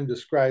box I'm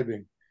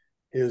describing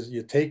is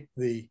you take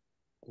the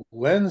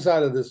lens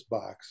out of this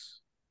box.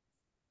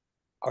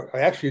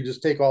 Actually,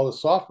 just take all the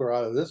software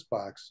out of this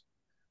box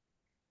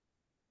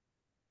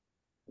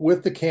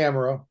with the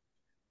camera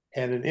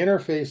and an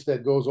interface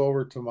that goes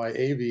over to my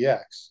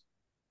AVX.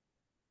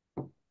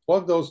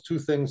 Plug those two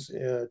things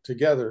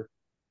together,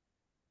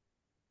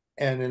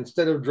 and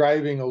instead of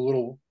driving a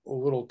little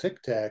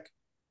Tic Tac,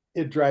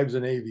 it drives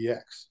an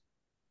AVX.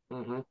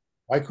 Mm-hmm.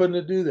 Why couldn't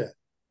it do that?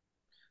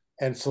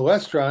 And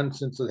Celestron,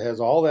 since it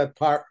has all that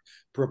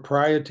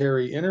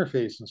proprietary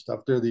interface and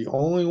stuff, they're the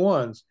only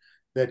ones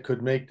that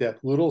could make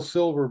that little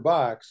silver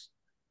box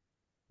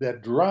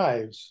that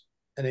drives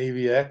an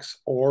AVX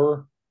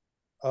or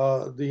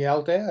the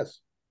ALTAS.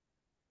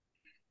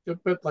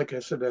 But like I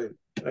said,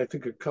 I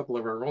think a couple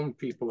of our own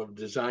people have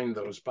designed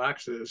those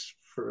boxes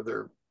for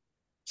their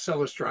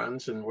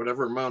Celestrons and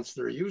whatever amounts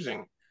they're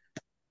using.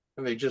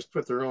 And they just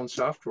put their own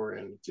software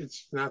in.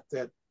 It's not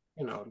that,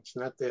 it's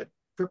not that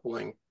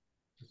crippling.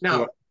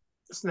 Now,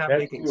 it's not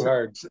making too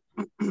hard.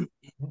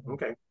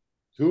 Okay.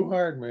 Too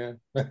hard, man.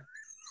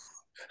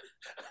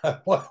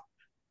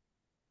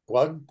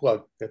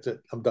 Plug. That's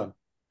it. I'm done.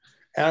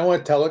 And I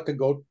want to tell it to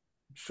go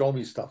show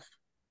me stuff.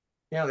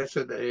 Yeah, that's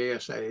what the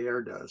ASA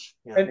Air does.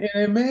 Yeah. And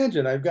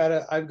imagine I've got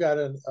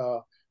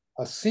a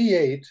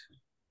C8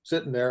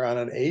 sitting there on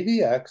an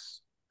AVX,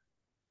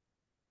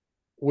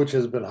 which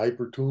has been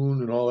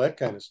hyper-tuned and all that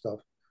kind of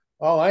stuff.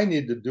 All I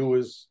need to do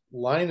is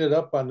line it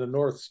up on the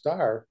North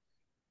Star,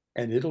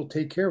 and it'll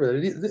take care of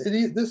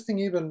it. This thing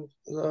even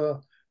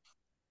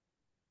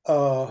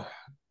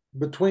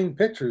between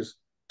pictures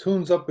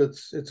tunes up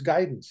its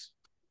guidance.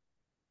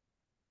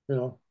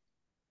 At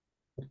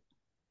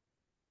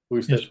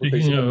least that's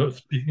speaking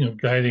of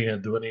guiding,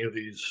 and do any of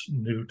these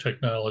new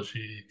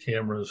technology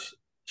cameras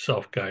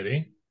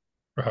self-guiding,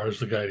 or how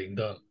is the guiding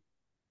done?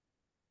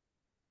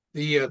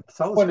 The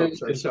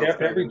telescopes are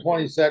self-guiding. Every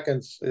 20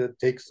 seconds, it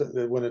takes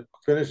when it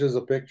finishes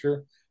a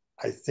picture.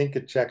 I think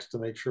it checks to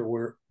make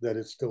sure that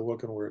it's still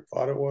looking where it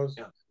thought it was.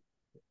 Yeah,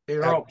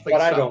 they're all but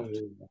I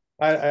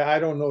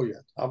don't know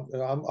yet.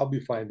 I'll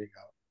be finding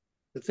out.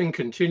 The thing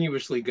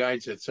continuously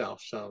guides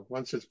itself. So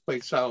once it's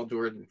plate solid,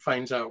 where it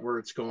finds out where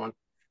it's going.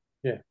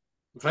 Yeah.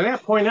 From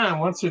that point on,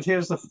 once it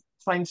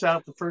finds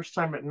out the first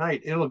time at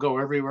night, it'll go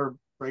everywhere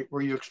right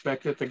where you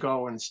expect it to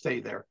go and stay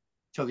there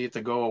until you have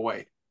to go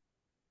away.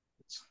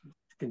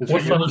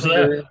 What fun is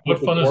that? What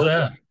fun is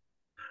that?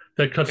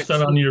 That cuts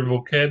down on your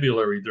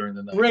vocabulary during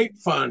the night. Great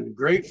fun.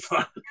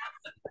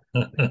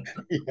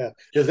 Yeah.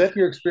 Is that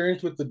your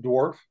experience with the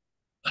dwarf?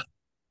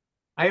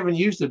 I haven't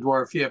used the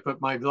dwarf yet,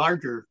 but my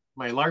larger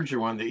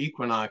one, the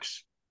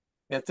Equinox,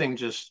 that thing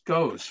just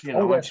goes.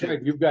 That's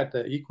right. You've got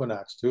the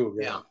Equinox too.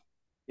 Yeah.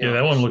 Yeah,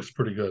 that one looks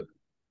pretty good.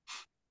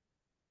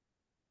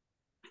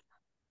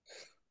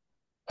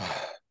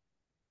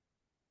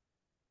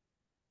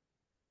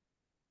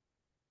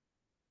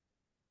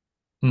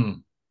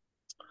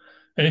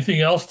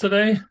 Anything else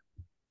today?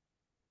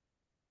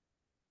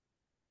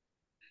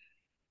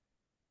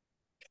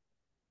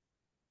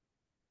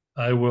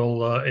 I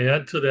will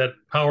add to that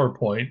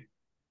PowerPoint.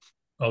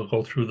 I'll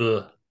go through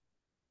the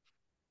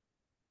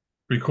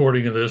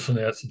recording of this and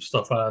add some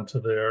stuff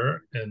onto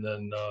there, and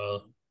then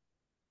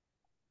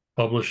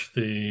publish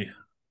the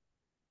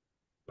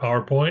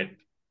PowerPoint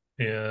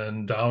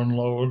and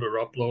download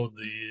or upload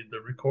the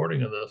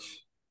recording of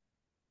this.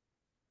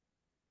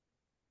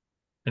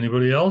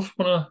 Anybody else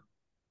want to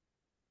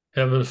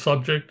have a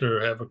subject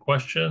or have a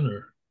question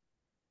or?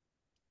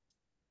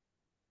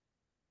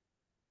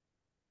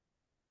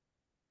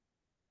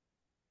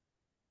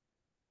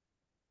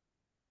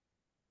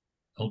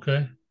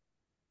 Okay.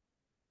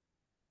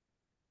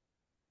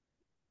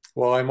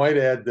 Well, I might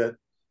add that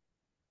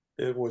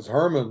it was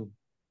Herman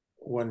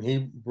when he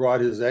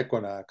brought his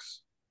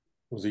Equinox.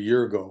 It was a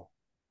year ago.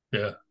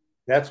 Yeah.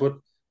 That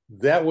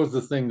was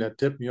the thing that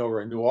tipped me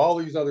over. I knew all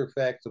these other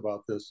facts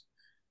about this.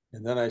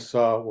 And then I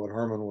saw what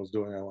Herman was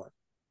doing. I went,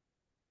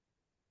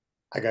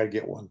 I got to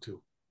get one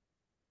too.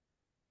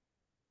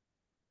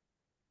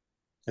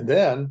 And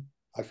then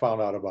I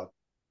found out about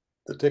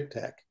the Tic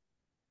Tac.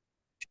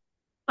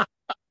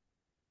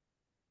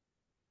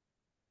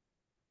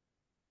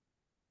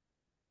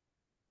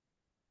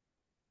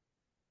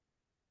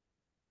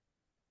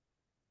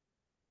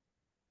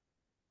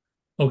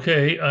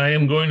 Okay, I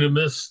am going to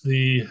miss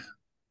the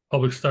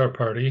public star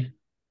party.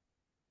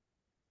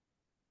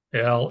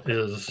 Al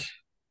is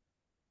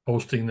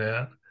hosting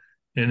that.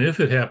 And if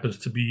it happens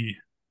to be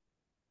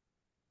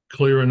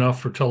clear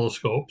enough for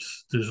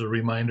telescopes, there's a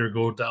reminder,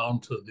 go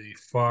down to the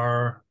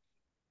far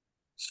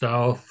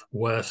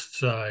southwest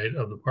side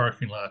of the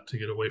parking lot to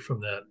get away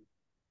from that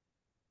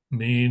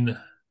main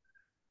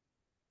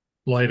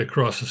light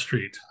across the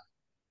street.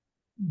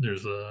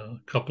 There's a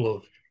couple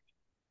of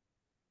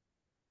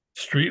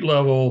street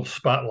level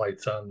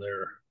spotlights on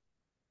their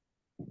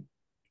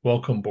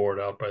welcome board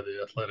out by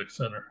the athletic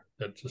center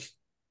that just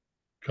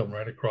come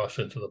right across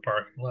into the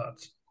parking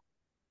lots.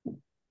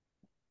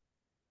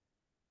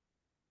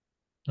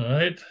 All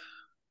right.